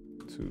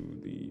to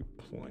the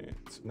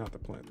plant, not the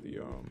plant, the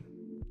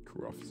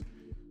crew office.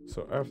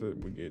 So after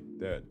we get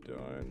that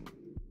done,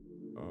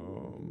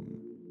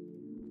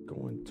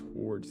 going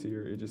towards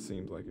here, it just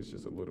seems like it's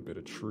just a little bit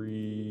of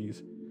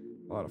trees,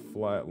 a lot of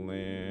flat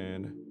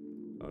land.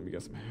 You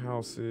got some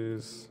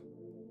houses.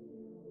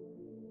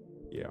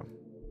 Yeah.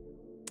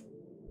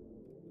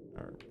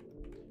 All right.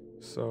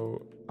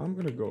 So I'm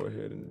gonna go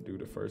ahead and do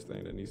the first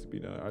thing that needs to be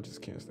done. I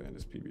just can't stand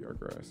this PBR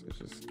grass. It's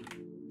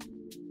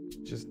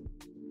just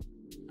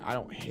I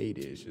don't hate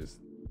it. It's just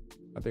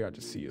I think I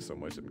just see it so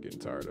much I'm getting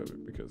tired of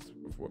it because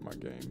of what my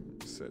game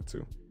is set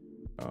to.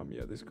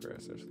 Yeah, this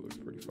grass actually looks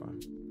pretty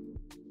fine.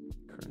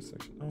 Current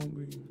section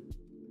only.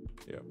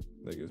 Yeah,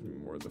 that gives me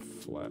more of the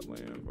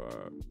flatland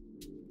vibe.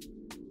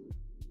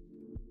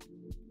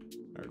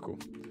 All right, cool.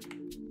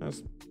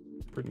 That's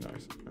pretty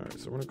nice. All right,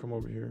 so we're gonna come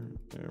over here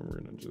and we're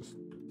gonna just,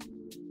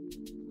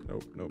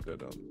 nope, that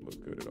doesn't look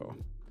good at all.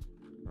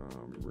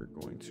 We're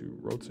going to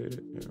rotate it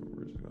and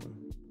we're just gonna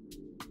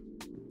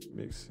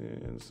mix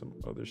in some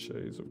other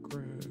shades of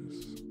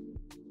grass,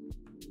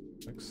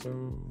 like so.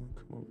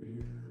 Come over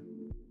here.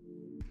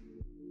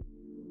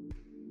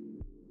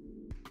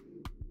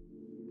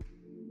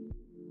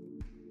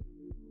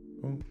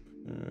 Boom.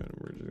 And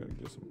we're just gonna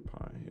get some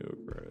Pine Hill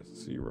grass.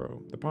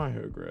 0. The Pine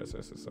Hill grass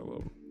SSL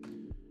of them.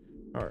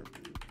 All right.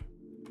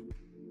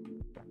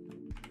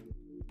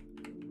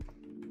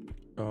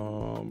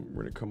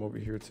 We're gonna come over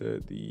here to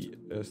the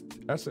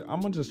actually, I'm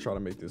gonna just try to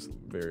make this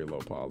very low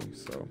poly.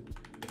 So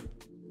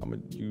I'm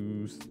gonna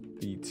use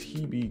the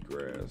TB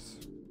grass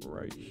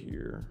right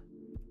here.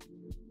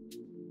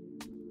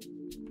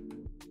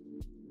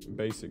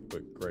 Basic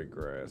but great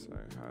grass. I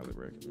highly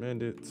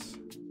recommend it.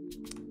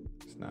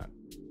 It's not,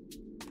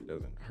 it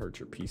doesn't hurt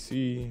your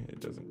PC. It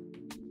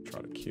doesn't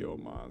try to kill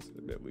mine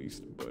at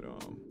least, but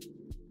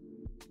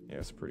yeah,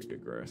 it's a pretty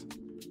good grass.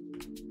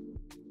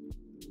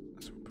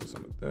 So we'll put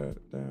some of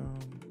that down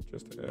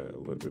just to add a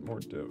little bit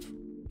more depth,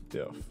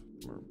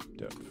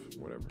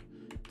 whatever,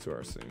 to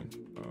our scene.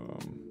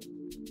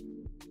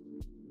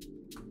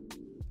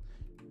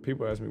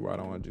 People ask me why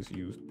don't I just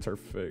use Turf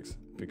Effects,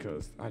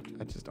 because I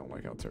just don't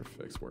like how Turf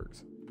Effects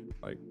works.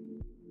 Like,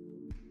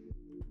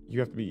 you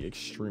have to be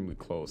extremely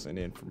close, and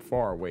then from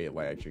far away it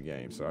lags your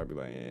game. So I'd be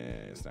like,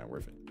 it's not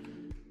worth it.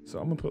 So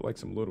I'm gonna put like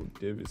some little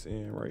divots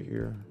in right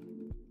here,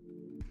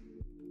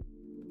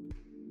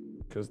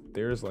 because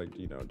there's like,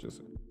 you know, just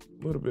a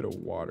little bit of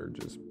water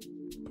just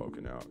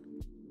poking out.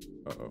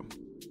 Oh,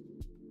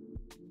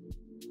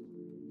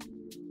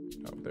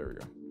 there we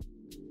go.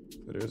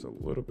 So there's a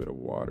little bit of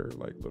water,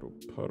 like little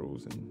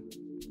puddles, and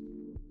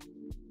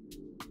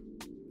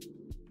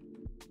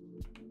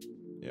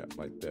yeah,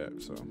 like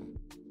that. So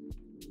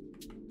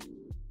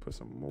put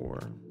some more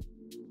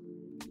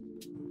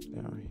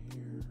down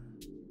here.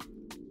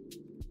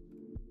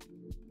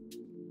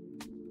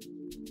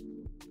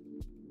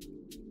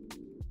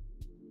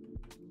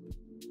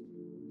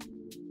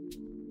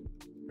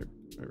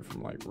 Maybe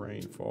from like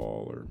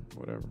rainfall or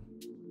whatever.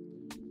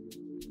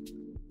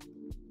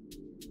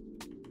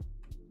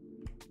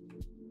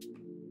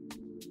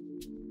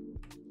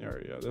 All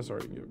right, yeah, that's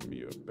already giving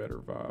me a better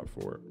vibe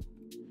for it.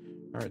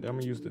 All right, then I'm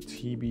gonna use the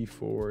TB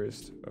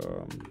Forest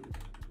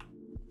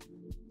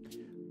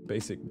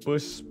basic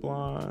bush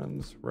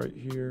splines right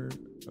here.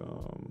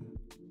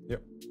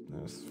 Yep,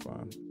 that's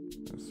fine.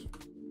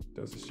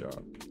 Does its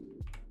job.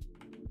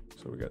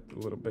 So we got the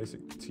little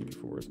basic TB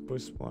Forest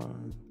bush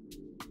spline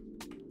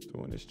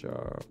doing its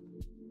job.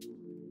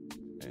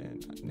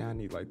 And now I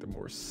need like the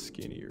more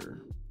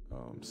skinnier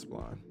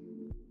spline.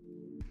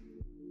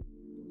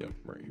 Yep,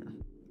 right here.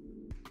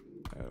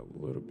 Add a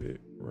little bit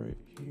right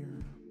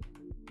here.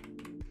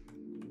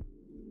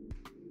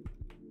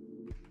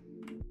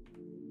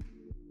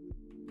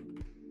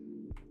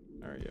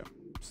 All right, yeah,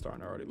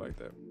 starting to already like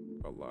that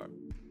a lot.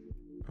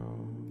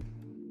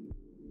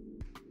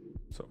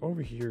 So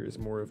over here is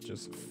more of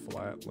just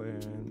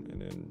flatland,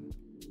 and then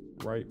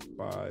right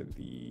by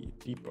the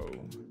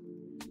depot,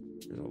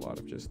 there's a lot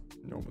of just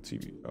normal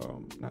TB,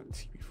 not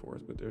TB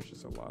forest, but there's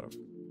just a lot of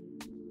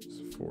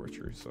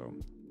forestry. So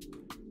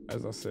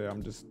as I say,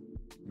 I'm just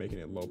making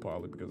it low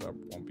poly because I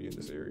won't be in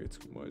this area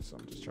too much. So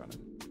I'm just trying to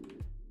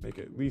make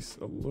it at least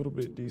a little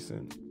bit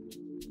decent.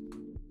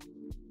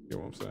 You know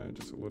what I'm saying?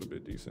 Just a little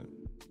bit decent.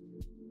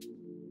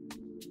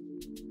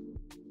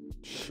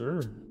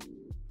 Sure.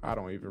 I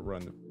don't even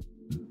run the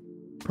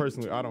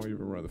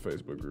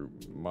Facebook group.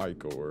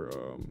 Mike or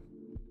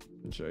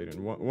Jaden,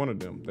 one of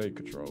them, they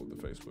control the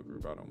Facebook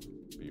group. I don't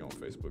be on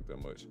Facebook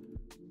that much.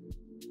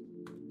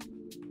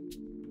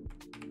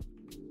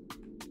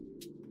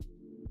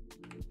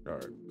 All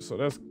right, so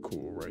that's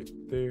cool right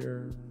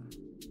there.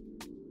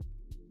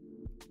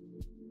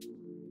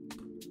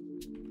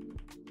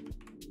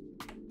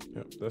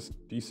 Yep, that's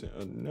decent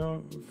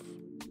enough.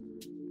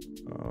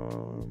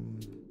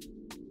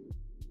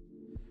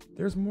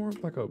 There's more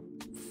of like a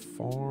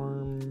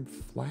farm,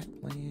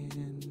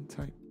 flatland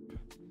type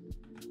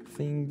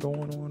thing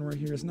going on right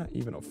here. It's not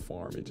even a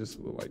farm, it just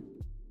looks like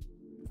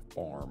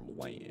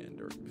farmland,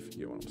 or if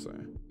you get what I'm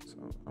saying. So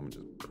I'm gonna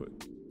just put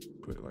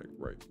it like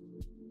right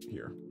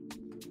here.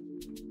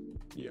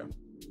 Yeah,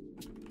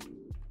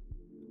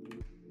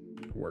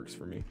 works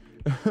for me.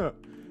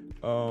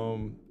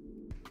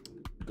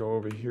 Go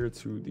over here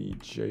to the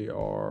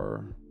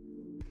JR.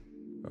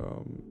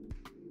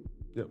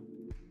 Yep,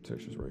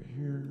 textures right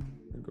here.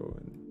 I'm gonna go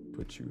and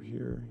put you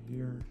here,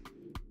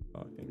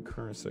 in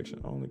current section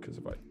only, because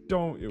if I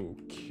don't, it will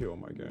kill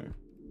my game.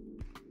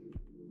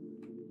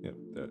 Yep,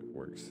 that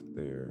works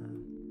there.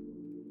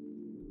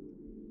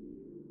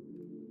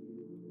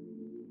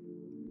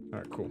 All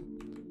right, cool.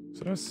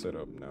 So that's set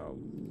up now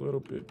a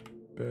little bit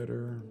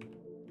better.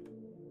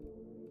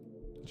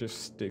 It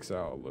just sticks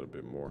out a little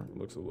bit more. It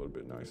looks a little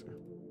bit nicer.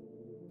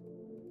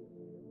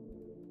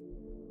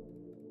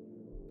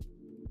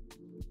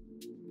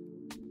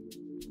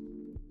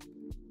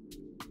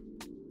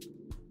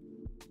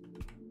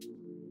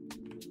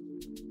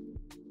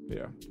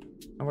 Yeah,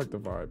 I like the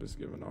vibe it's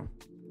giving off.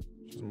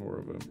 It's just more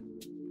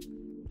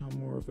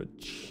of a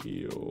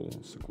chill,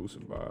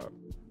 seclusive vibe.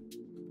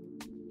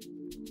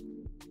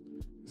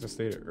 As I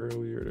stated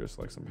earlier, there's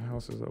like some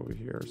houses over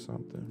here or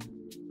something,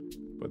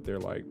 but they're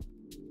like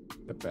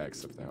the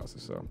backs of the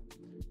houses. So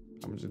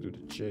I'm gonna just do the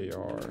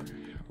JR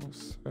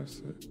house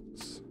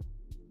assets.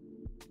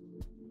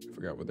 I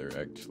forgot what they're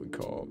actually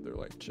called. They're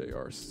like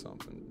JR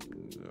something.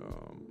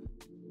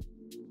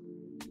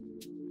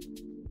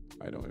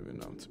 I don't even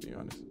know, to be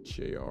honest.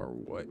 JR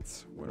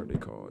what? What are they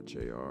called?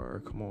 JR.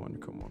 Come on.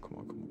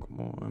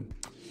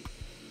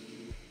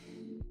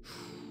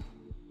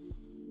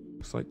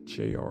 Looks like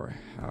JR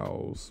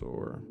House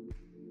or.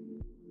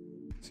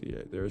 See,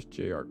 yeah, there's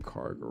JR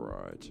Car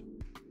Garage.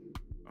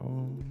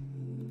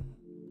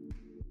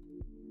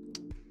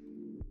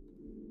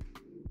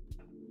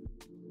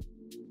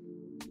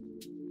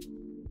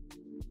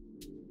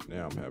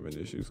 Now I'm having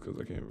issues because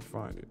I can't even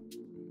find it.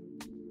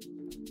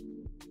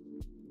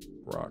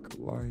 Rock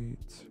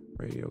light,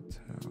 radio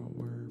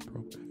tower,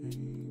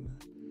 propane.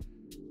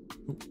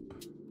 Oop.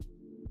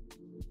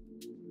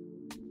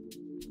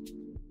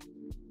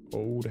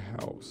 Old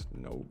house,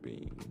 no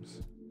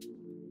beams.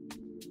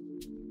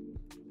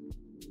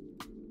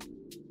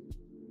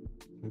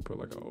 Let me put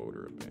like an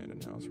older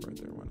abandoned house right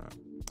there. Why not?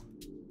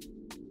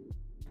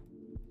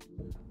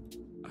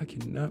 I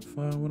cannot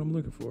find what I'm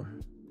looking for.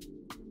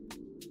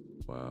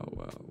 Wow.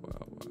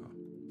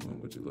 When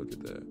would you look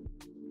at that?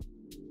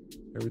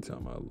 Every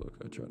time I look,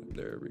 I try to.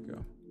 There we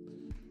go.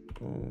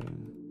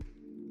 Boom.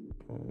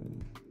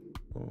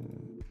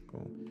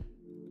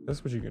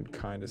 That's what you can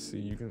kind of see.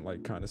 You can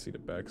like kind of see the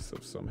backs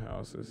of some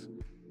houses.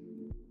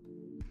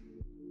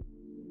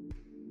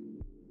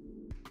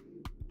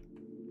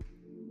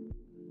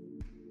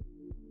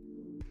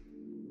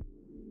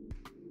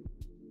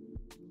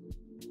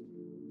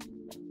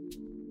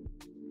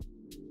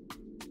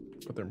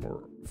 But they're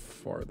more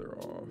farther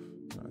off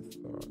than I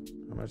thought.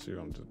 I'm actually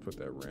gonna just put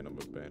that random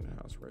abandoned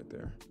house right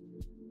there.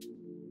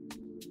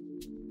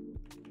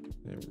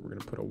 And we're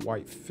gonna put a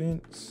white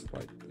fence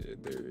like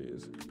there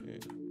is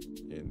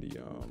in the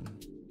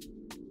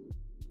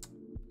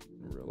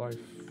in real life.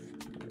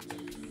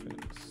 White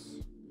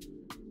fence.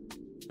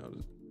 No,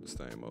 the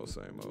same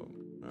old.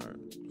 All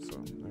right, so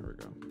there we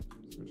go.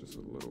 So just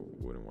a little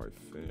wooden white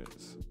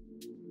fence.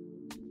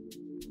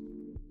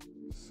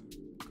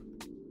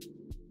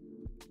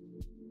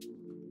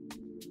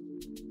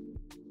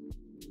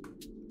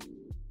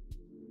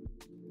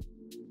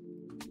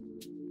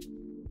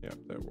 Yeah,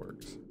 that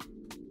works.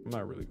 I'm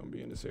not really gonna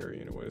be in this area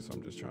anyway, so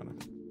I'm just trying to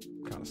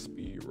kind of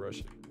speed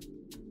rush it.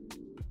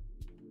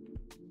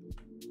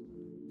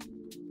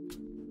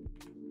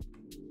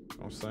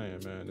 I'm saying,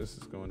 man, this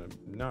is gonna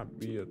not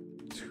be a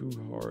too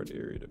hard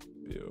area to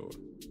build.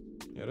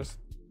 Yeah, that's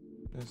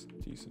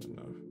decent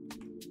enough.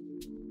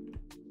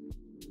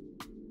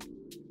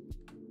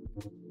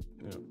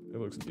 Yeah, it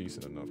looks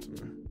decent enough to me.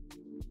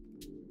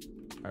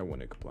 I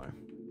wouldn't complain.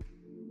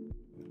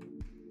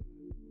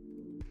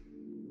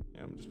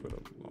 Yeah, I'm just put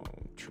a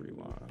long tree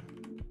line.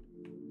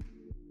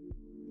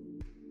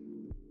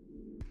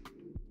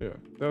 Yeah,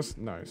 that's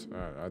nice.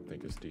 I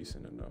think it's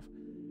decent enough.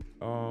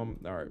 All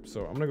right,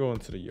 so I'm gonna go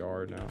into the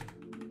yard now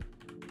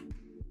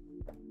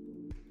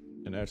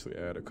and actually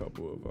add a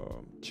couple of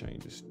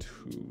changes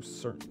to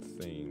certain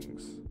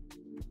things.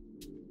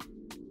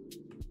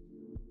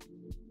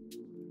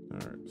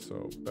 All right,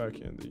 so back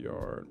in the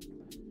yard.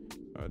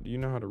 Do you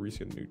know how to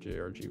reskin new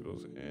JRG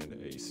wheels and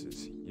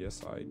aces?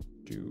 Yes, I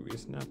do.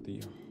 It's not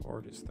the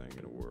hardest thing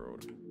in the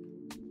world.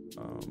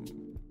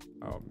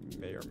 I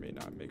may or may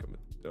not make a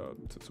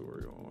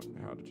tutorial on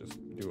how to just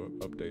do an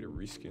updated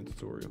reskin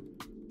tutorial.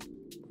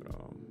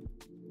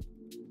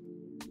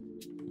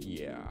 But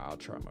yeah, I'll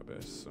try my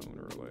best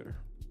sooner or later.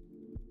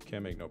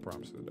 Can't make no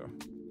promises though.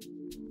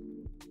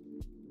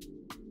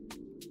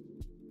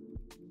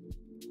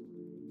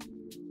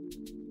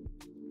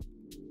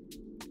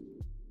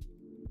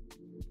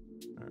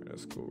 All right,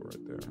 that's cool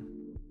right there.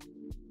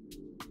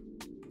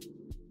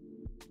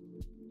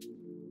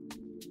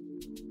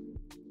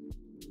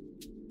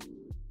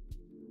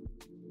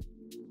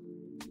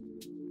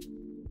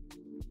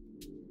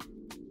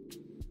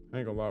 I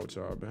ain't gonna lie with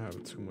y'all, I've been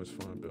having too much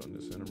fun building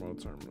this intermodal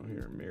terminal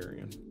here in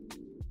Marion.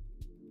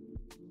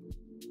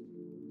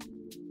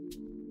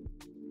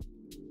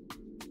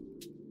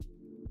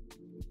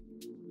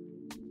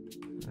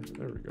 Right,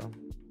 there we go.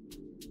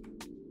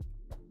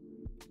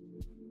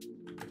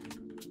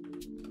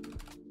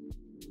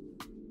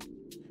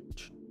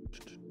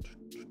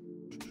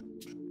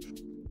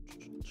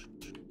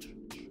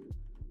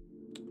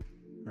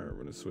 All right,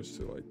 we're gonna switch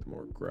to like the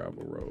more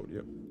gravel road.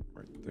 Yep,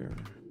 right there.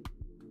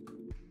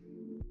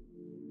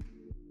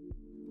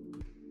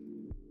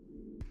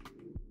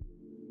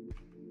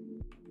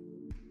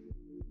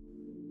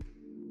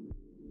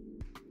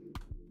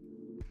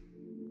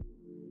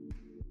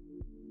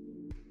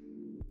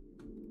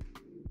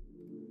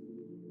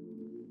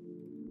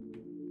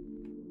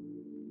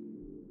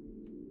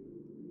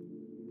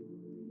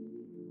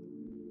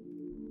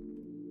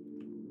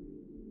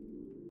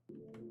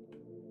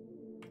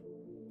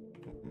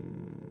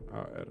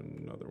 I'll add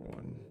another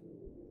one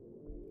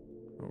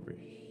over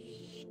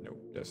here.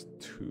 Nope, that's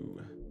too.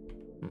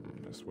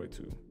 That's way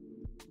too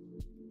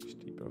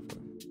steep of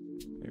an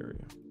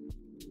area.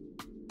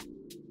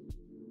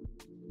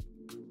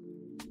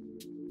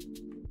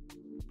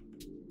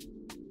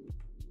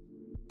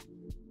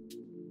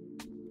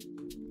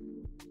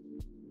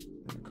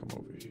 I'm gonna come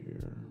over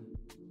here.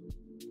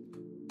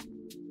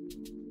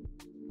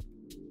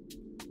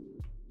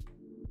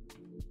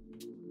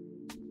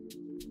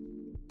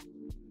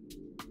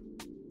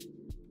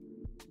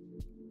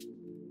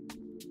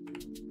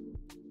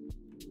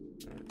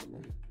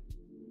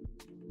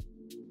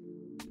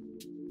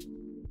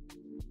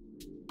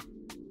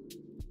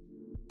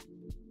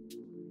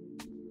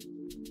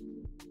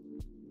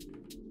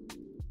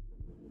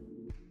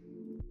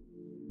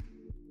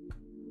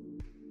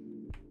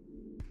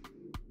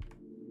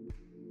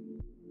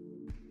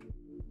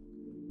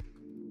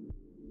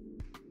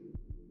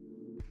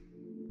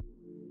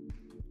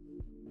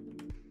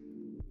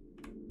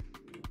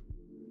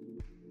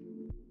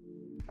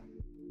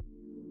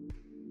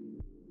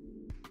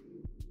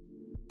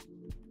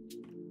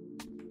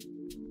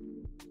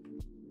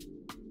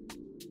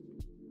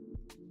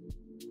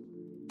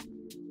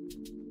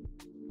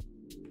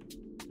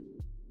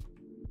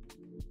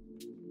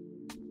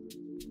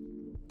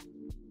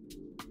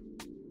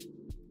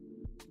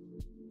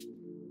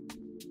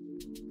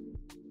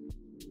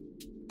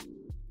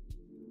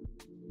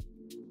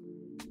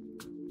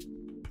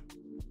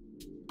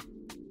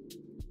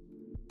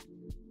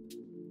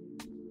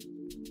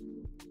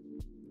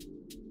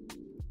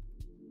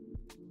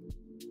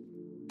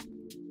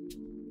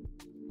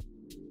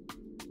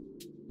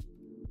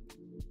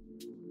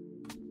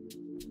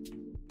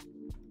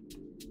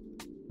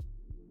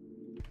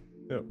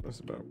 Yep, that's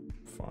about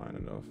fine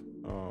enough.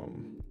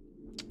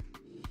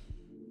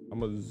 I'm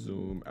gonna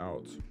zoom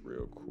out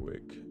real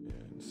quick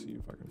and see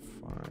if I can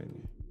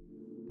find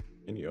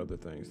any other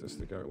things that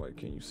stick out. Like,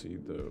 can you see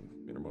the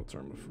intermodal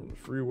terminal from the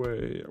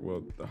freeway?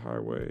 Well, the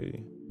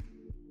highway.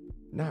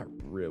 Not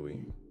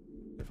really,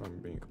 if I'm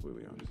being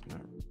completely honest.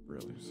 Not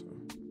really. So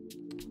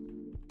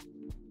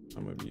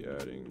I'm gonna be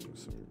adding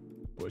some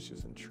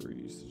bushes and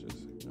trees to just,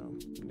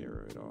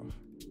 narrow it off.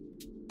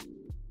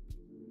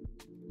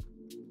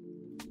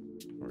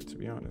 Or to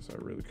be honest, I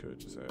really could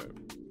just add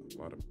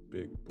a lot of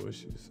big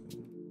bushes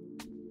and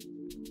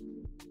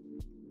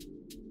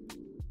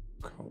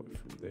call it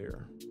from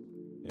there.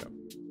 Yep.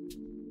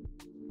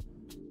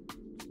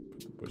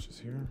 Put the bushes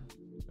here,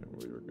 and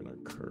we're gonna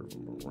curve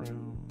them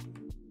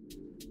around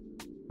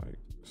like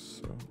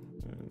so,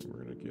 and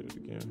we're gonna get it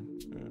again,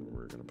 and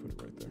we're gonna put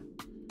it right there.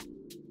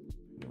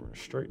 And we're gonna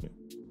straighten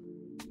it.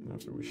 And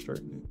after we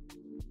straighten it,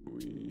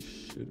 we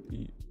should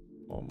be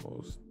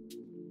almost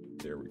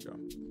there. We go.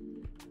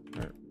 All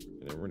right,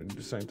 and then we're gonna do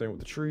the same thing with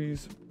the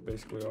trees,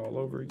 basically all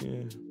over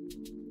again.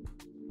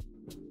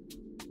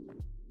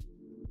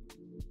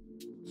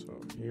 So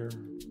here,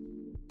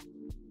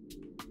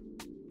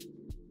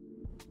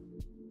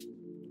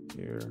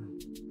 here,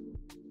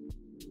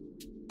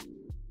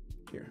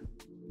 here.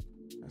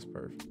 That's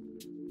perfect.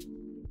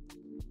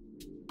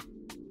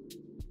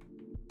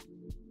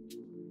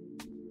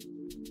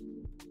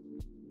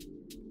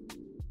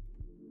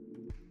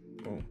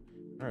 Boom.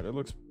 All right, that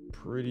looks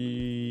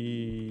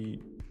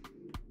pretty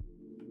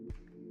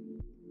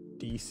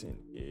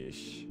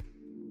decent-ish.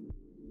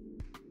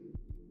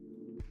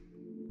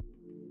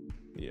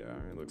 Yeah, I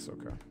mean, it looks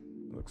okay.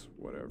 It looks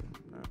whatever.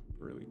 Not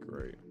really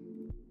great.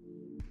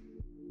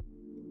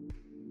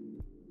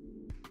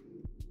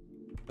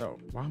 Oh,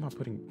 why am I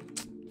putting...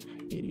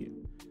 Idiot.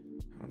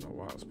 I don't know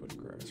why I was putting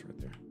grass right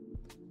there.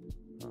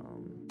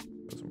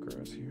 Put some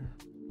grass here.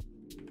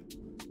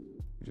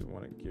 You just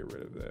want to get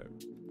rid of that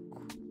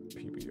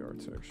PBR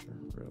texture,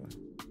 really.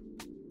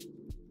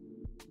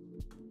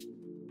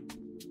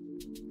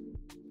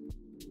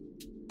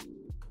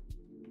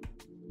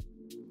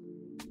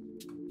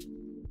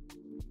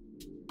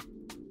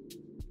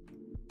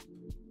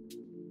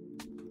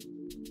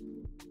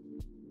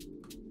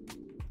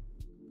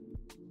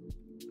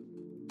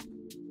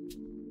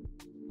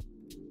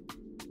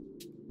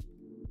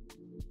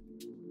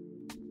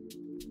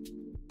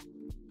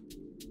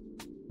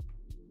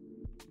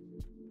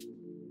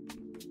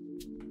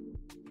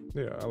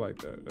 Yeah, I like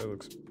that. That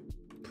looks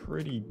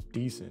pretty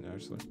decent,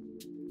 actually.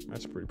 I'm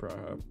actually pretty proud of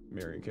how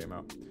Marion came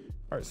out.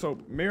 All right, so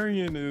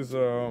Marion is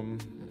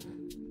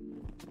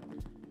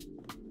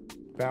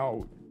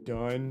about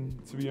done,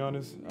 to be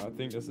honest. I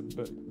think that's the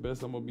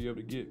best I'm gonna be able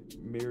to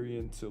get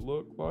Marion to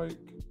look like.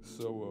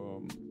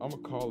 So I'm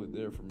gonna call it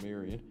there for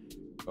Marion.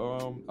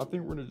 I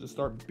think we're gonna just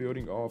start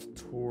building off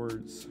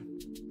towards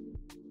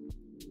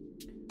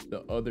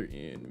the other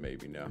end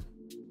maybe now.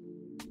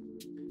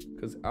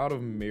 Because out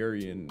of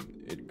Marion,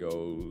 it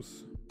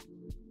goes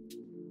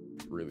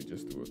really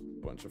just through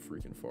a bunch of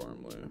freaking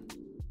farmland.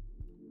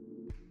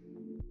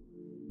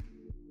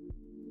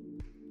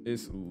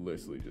 It's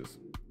literally just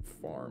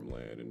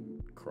farmland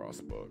and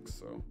crossbucks,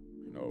 so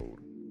an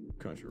old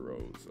country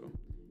road. So,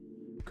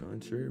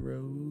 country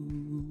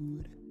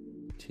road,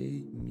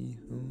 take me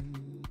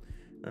home.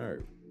 All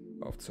right,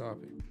 off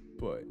topic,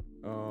 but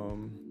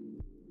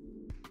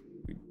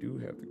we do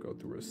have to go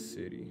through a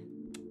city.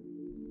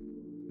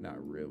 Not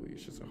really.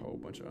 It's just a whole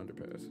bunch of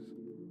underpasses.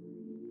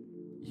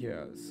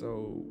 Yeah.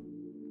 So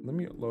let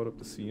me load up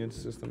the CN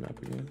system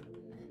map again,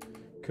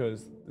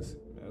 because this,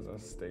 as I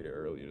stated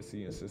earlier, the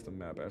CN system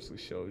map actually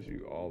shows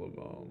you all of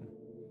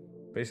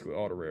basically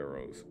all the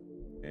railroads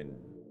in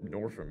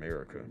North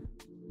America.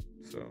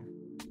 So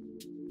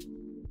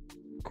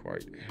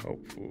quite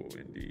helpful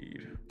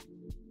indeed.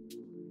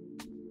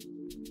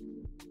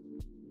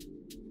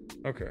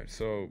 Okay,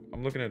 so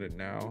I'm looking at it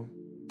now,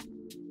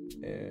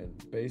 and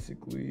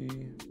basically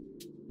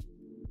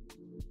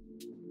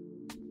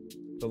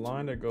the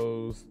line that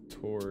goes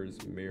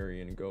towards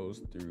Marion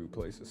goes through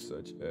places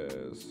such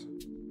as,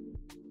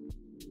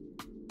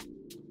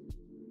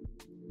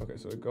 okay,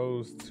 so it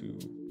goes to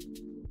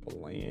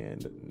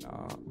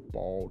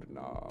Bald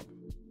Knob.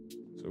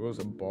 So it goes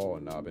to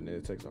Bald Knob, and then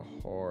it takes a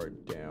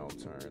hard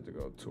downturn to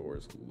go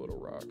towards Little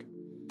Rock,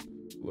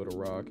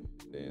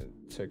 then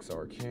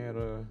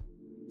Texarkana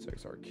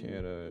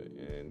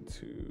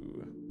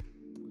into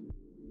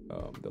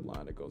the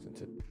line that goes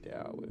into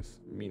Dallas.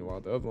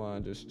 Meanwhile, the other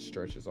line just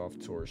stretches off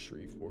towards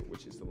Shreveport,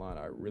 which is the line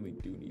I really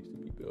do need to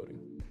be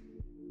building.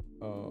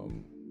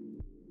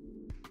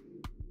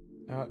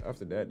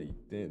 After that,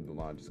 then the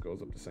line just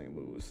goes up to St.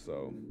 Louis.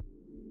 So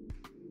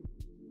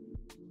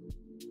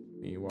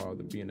meanwhile,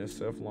 the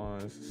BNSF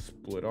lines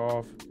split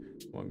off.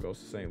 One goes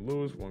to St.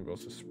 Louis, one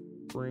goes to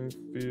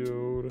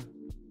Springfield,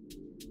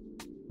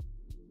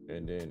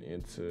 and then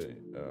into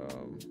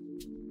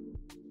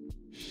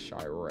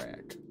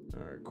Chirac.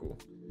 All right, cool.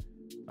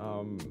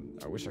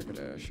 I wish I could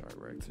add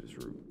Chirac to this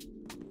route.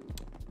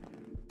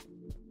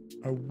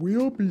 I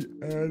will be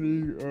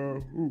adding,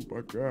 oh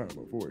my God,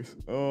 my voice.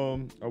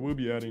 I will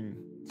be adding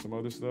some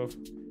other stuff,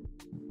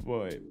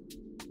 but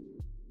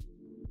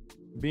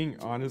being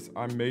honest,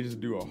 I may just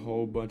do a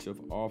whole bunch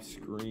of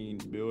off-screen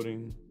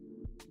building,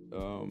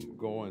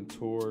 going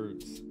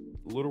towards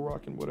Little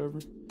Rock and whatever.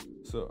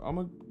 So I'm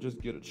gonna just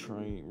get a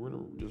train. We're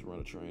gonna just run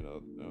a train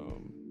up,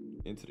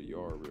 into the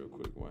yard real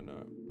quick. Why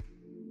not?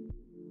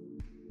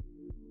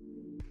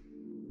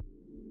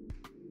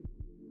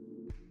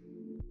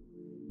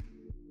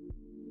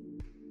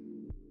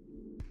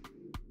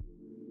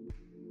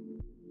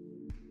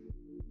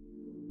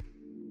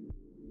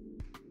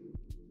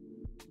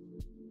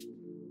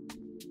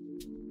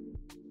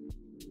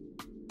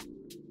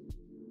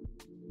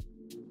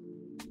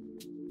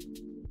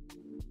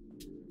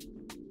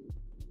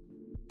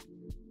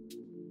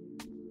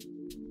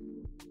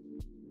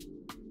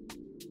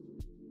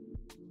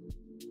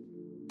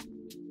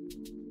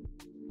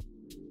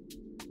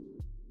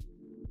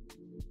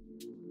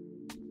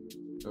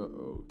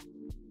 Uh-oh.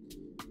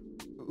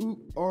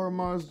 Oop,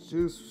 RMI's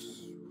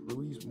just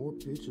released more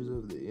pictures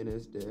of the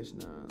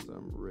NS-9s.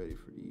 I'm ready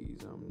for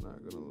these, I'm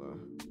not gonna lie.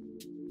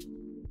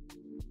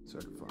 So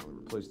I can finally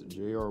replace the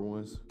JR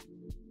ones.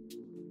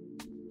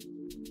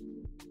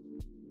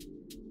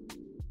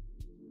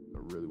 I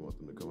really want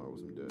them to come out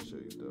with some Dash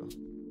 8s though.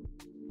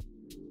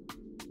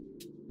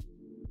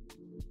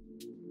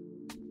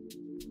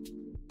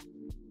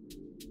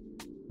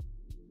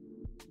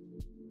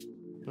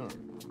 Alright.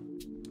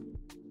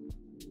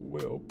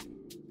 Well,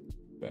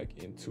 back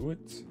into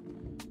it.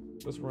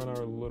 Let's run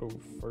our little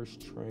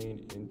first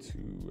train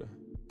into,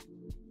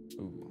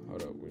 ooh,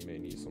 hold up, we may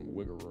need some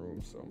wiggle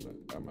room, so I'm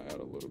gonna add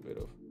a little bit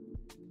of,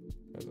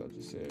 as I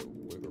just said,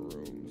 wiggle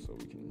room, so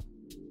we can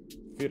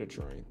fit a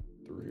train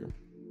through here.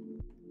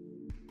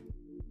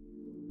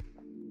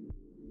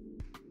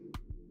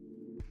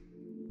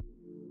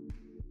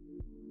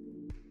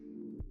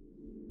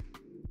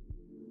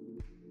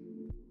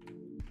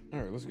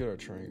 All right, let's get our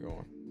train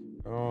going.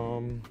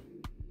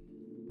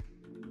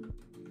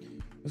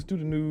 Let's do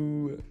the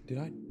new, did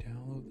I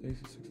download the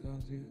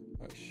AC6000 yet?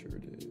 I sure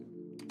did.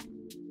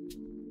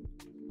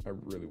 I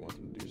really want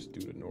them to just do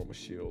the normal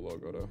shield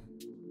logo though.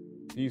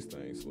 These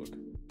things look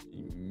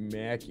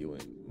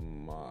immaculate.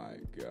 My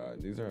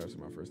God, these are actually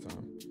my first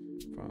time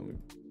finally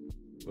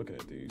looking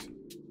at these.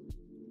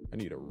 I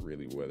need a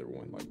really weathered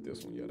one like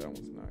this one. Yeah, that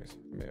one's nice.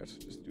 I may actually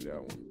just do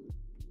that one.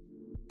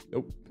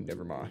 Nope,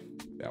 never mind.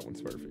 That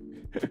one's perfect.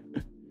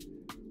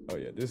 Oh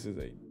yeah, this is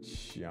a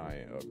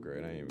giant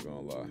upgrade. I ain't even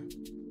gonna lie.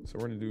 So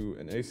we're gonna do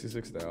an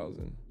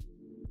AC6000.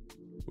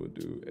 We'll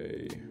do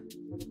a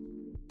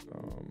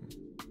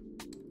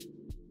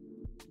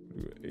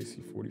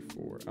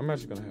AC44. I'm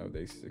actually gonna have the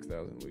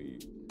AC6000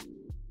 lead.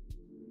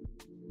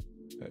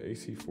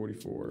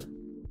 AC44,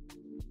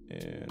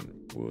 and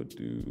we'll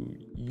do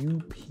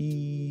UP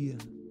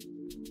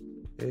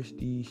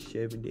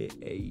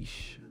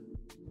SD70H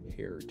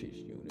Heritage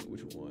Unit.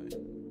 Which one?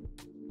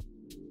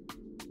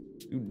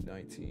 Do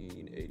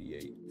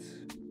 1988.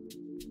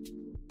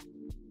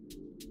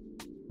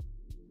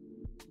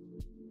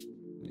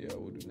 Yeah,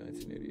 we'll do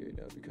 1988.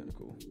 That'd be kind of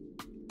cool.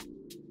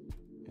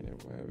 And then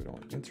we'll have it on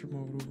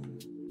intermodal.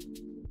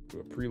 Do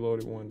a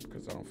preloaded one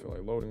because I don't feel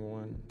like loading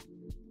one.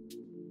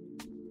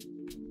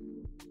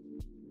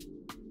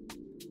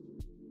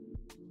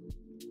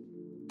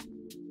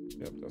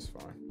 Yep, Yep, that's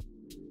fine.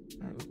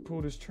 All right, let's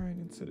pull this train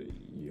into the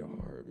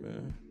yard,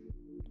 man.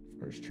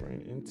 First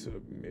train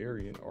into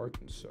Marion,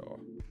 Arkansas.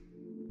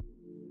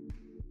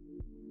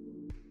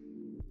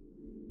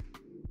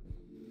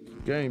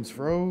 Game's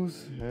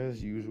froze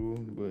as usual,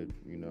 but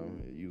you know,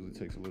 it usually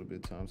takes a little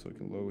bit of time so it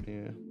can load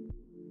in.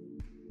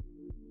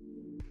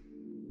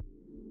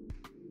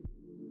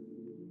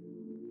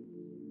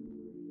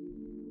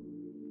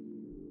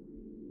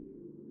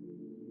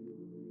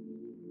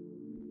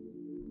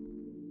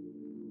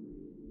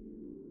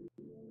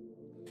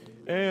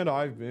 And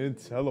I've been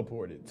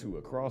teleported to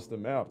across the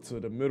map to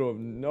the middle of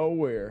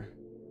nowhere.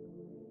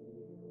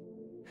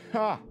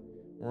 Ha!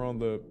 We're on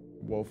the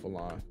Wolfa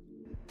line.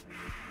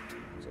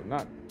 So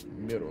not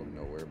middle of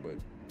nowhere, but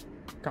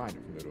kind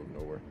of middle of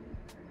nowhere.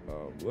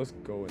 Let's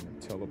go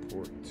and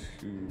teleport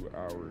to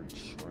our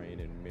train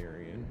in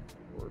Marion.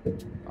 Or,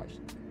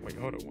 wait,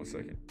 hold on 1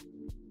 second.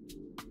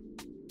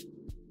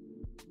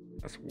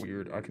 That's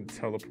weird. I can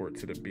teleport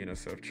to the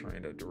BNSF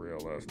train that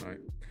derailed last night.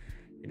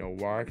 You know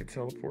why I can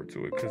teleport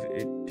to it? Because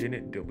it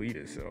didn't delete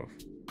itself.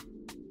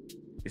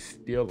 It's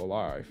still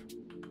alive.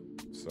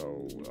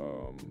 So,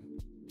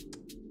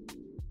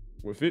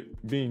 with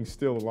it being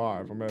still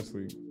alive, I'm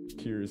actually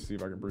curious to see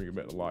if I can bring it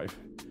back to life.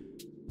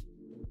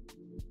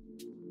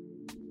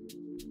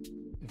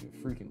 If it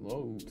freaking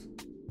loads.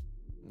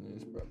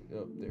 It's probably,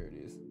 yep, there it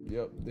is.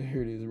 Yep,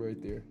 there it is right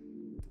there.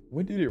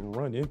 What did it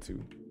run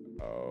into?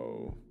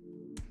 Oh.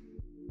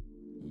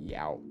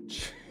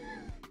 Youch.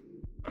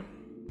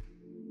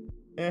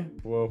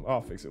 Well,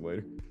 I'll fix it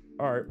later.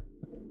 All right.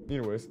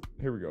 Anyways,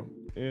 here we go.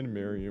 In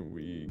Marion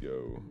we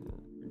go.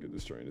 Get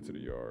this train into the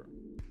yard.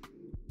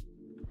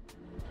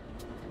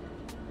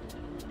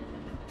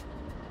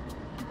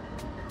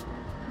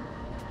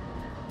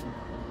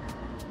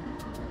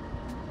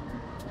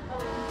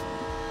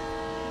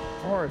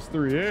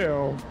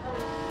 RS3L.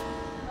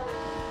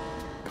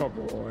 Come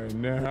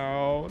on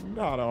now.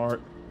 Not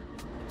art.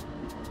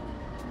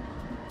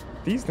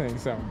 These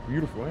things sound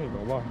beautiful, I ain't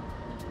gonna lie.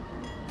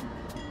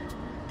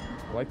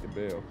 I like the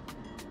bell.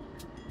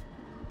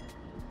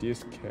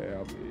 This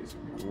cab is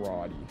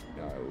grotty.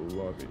 I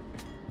love it.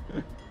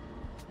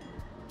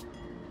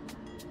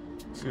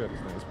 See how this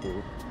thing's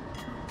pulled.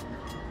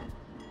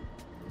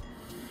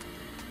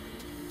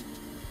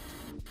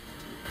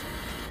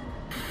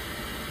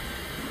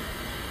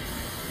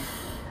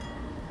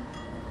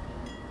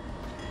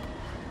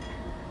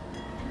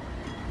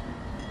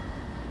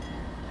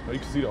 Oh, you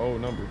can see the old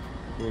number.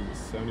 What was it,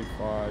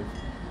 75?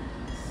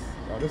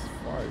 Oh, this is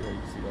fire. Yeah, you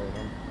can see the old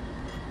number.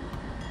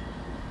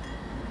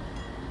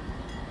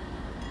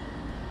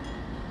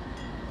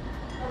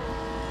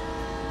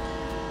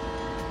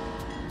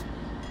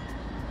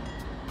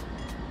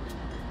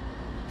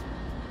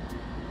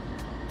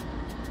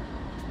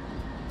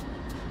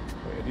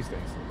 These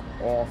things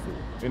look awful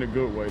in a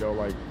good way though.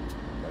 Like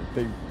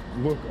they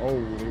look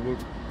old. They look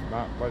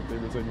not like they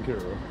were taken care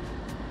of.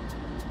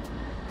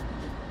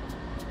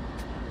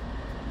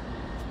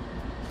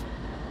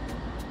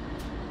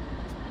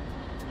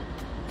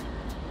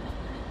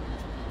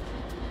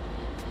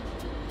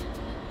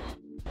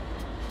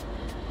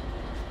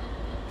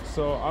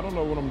 So I don't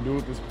know what I'm gonna do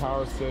with this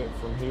power set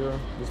from here.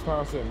 This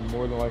power set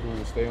more than likely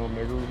will stay on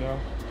Mega Route now.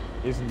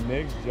 Its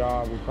next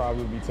job will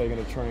probably be taking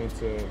a train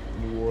to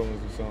New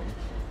Orleans or something.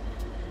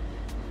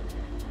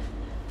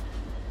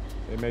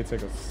 It may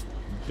take a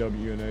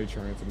WNA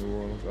train to New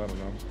Orleans. I don't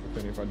know,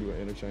 depending if I do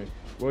an interchange.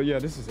 Well, yeah,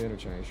 this is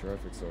interchange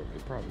traffic, so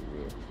it probably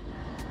will.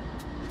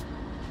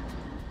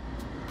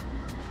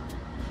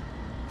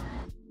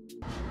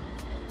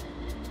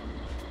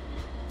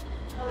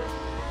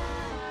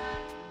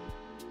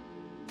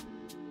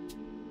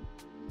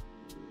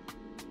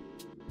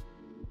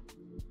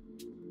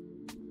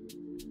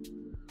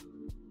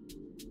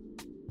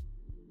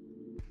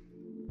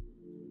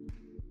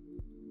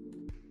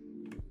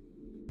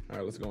 All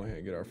right, let's go ahead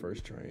and get our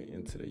first train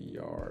into the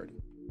yard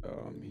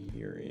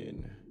here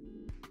in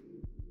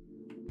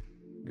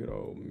good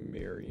old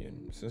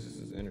Marion. Since this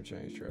is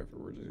interchange traffic,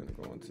 we're just gonna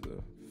go into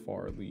the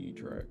far lead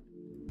track.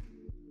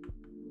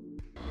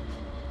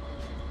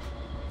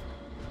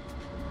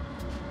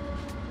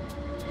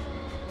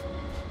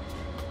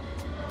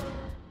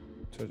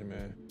 Told you,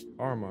 man,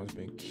 Armand's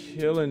been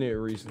killing it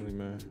recently,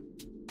 man.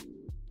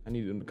 I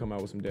need them to come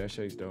out with some dash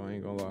 8s though, I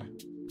ain't gonna lie.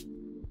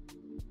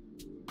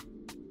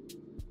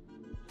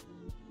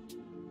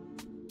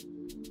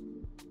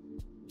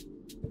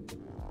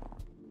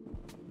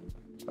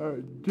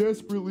 I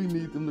desperately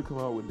need them to come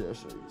out with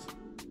dash 8s.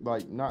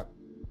 Like, not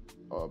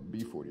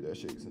B40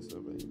 dash 8s and stuff,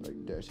 but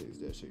like dash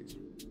 8s, dash 8s.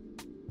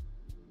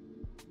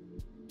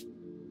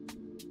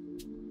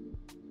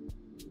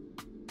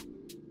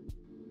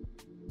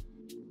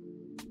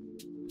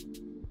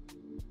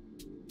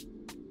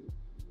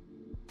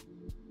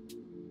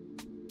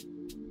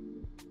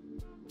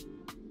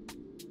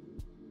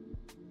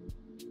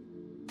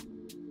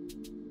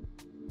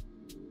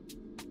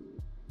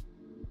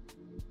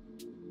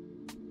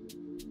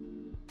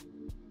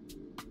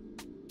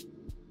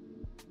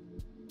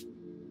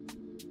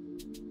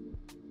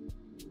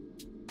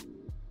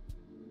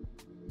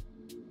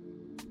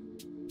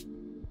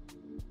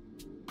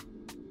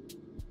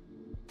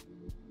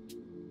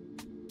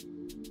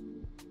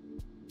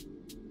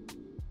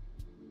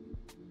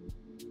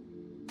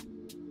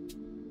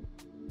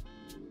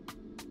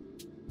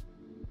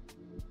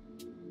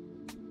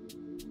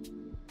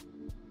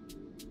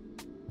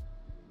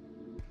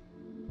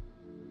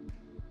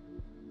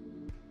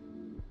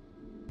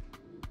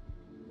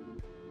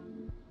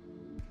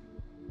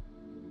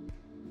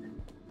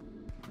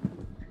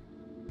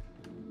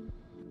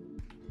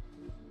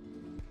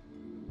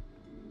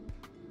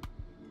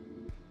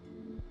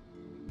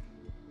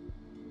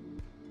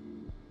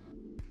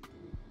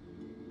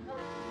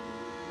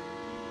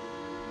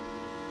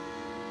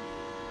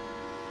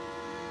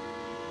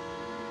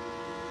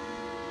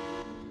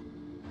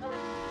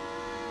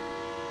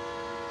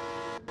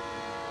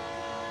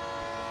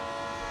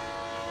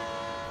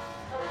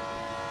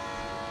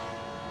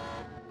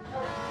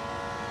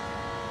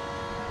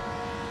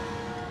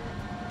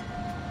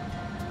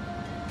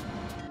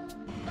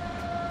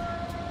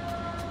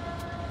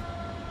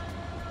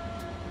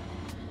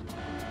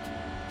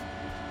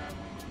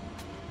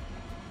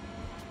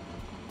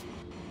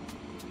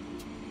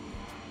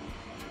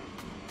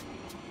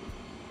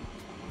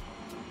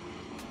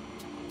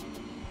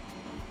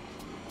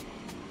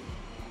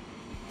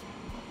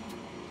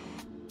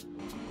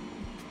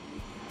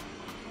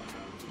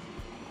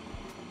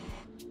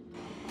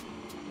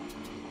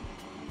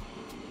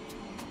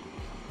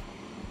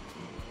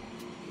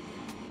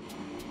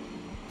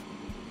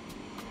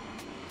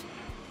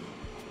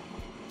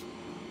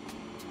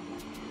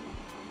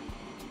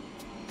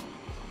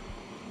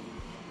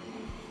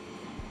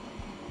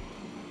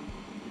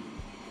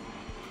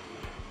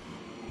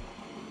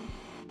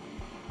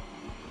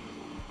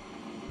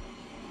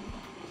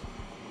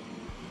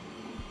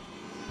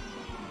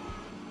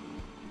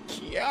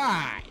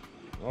 God.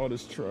 All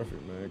this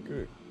traffic, man.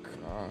 Good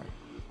God.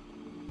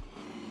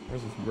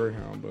 Where's this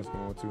Greyhound bus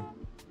going to?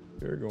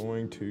 They're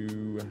going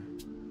to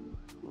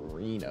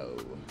Reno.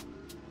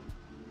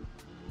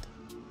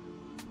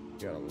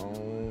 Got a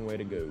long way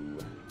to go.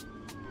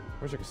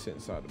 Wish I could sit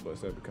inside the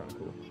bus. That'd be kind of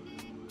cool.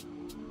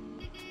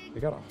 They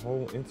got a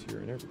whole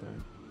interior and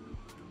everything.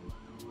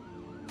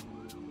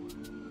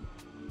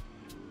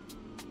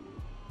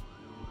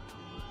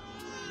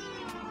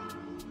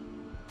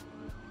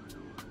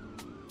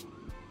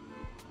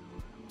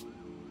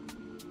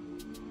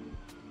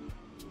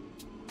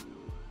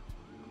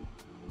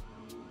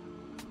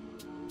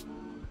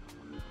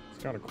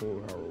 It's kind of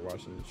cool how we're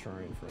watching the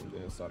train from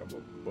the inside of a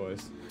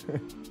bus.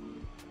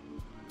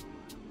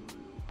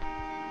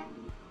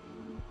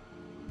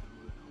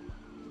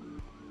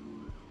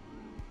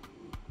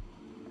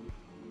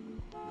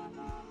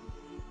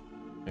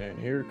 And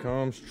here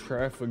comes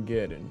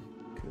Trafficageddon,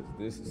 because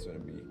this is going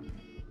to be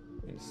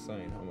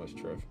insane how much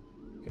traffic.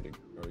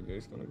 Are the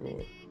gates going to go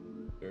up?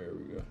 There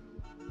we go.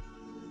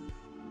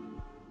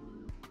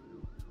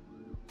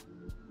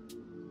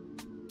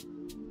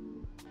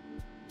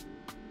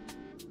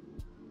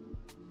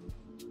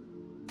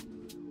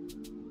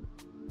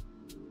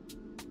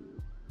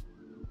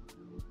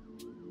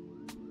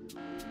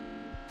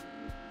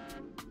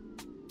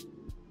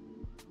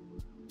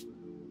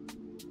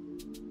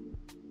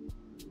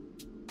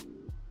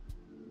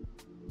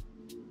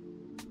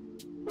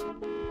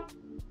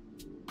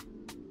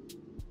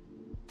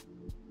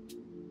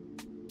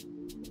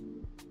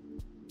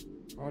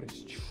 All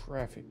this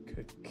traffic,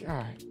 good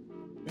God,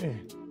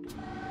 man.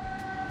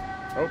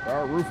 Oh,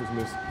 our roof is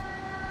missing.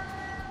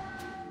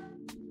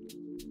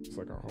 It's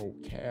like our whole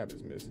cab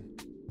is missing.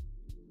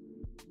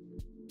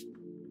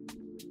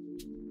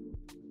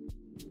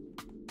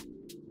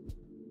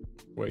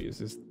 Wait, is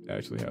this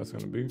actually how it's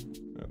gonna be?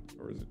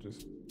 Or is it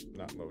just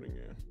not loading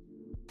in?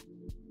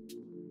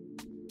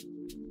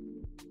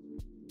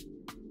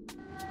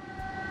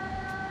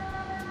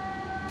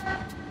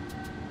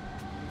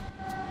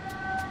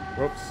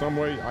 Well, some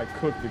way I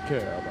cooked the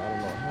cab. I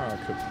don't know how I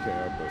cooked the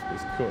cab, but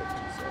it's cooked,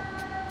 so.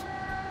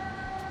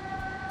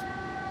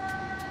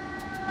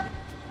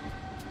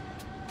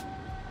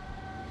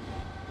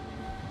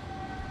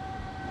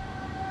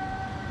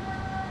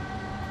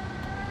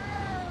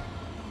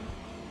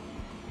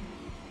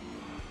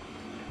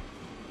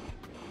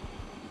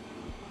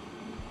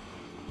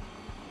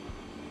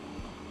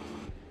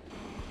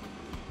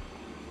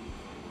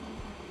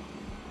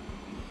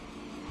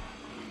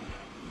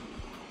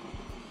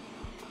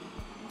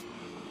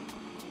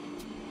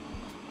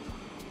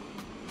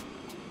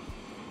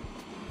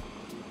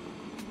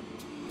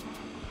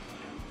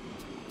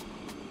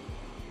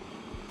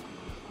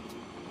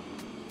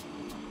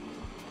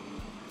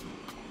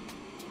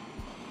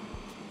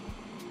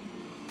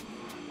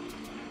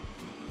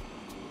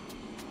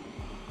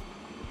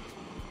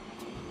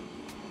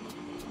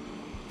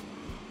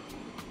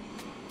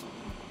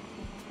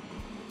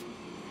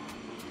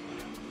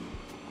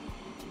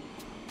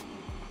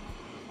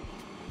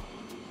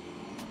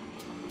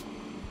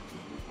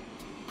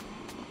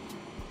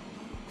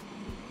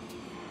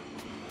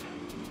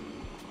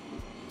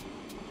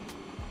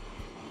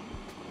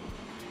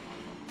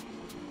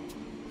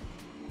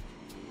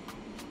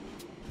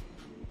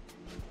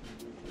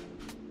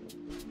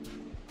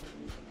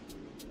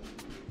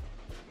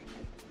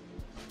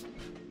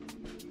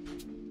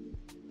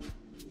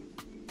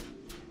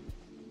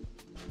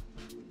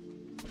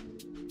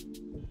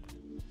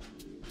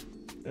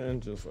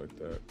 And just like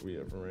that, we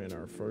have ran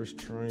our first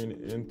train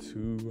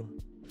into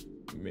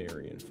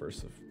Marion.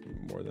 First of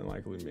more than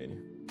likely many.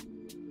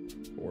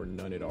 Or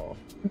none at all.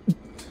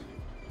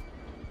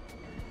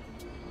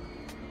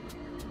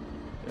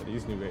 Yeah,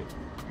 these new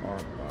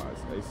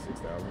R5s, they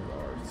 $6,000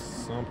 are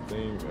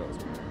something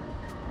else, man.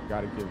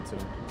 Gotta give it to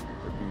them.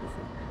 They're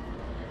beautiful.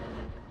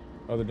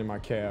 Other than my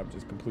cab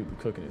just completely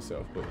cooking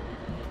itself, but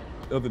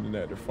other than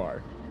that, they're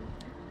fire.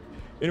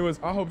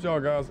 Anyways, I hope y'all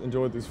guys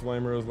enjoyed this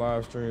Flamerailzzz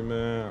live stream,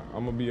 man.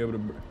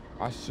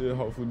 I should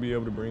hopefully be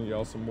able to bring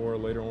y'all some more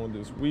later on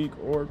this week,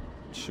 or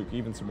shoot,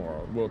 even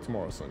tomorrow. Well,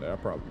 tomorrow's Sunday, I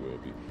probably will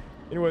be.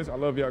 Anyways, I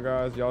love y'all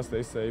guys. Y'all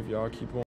stay safe. Y'all keep on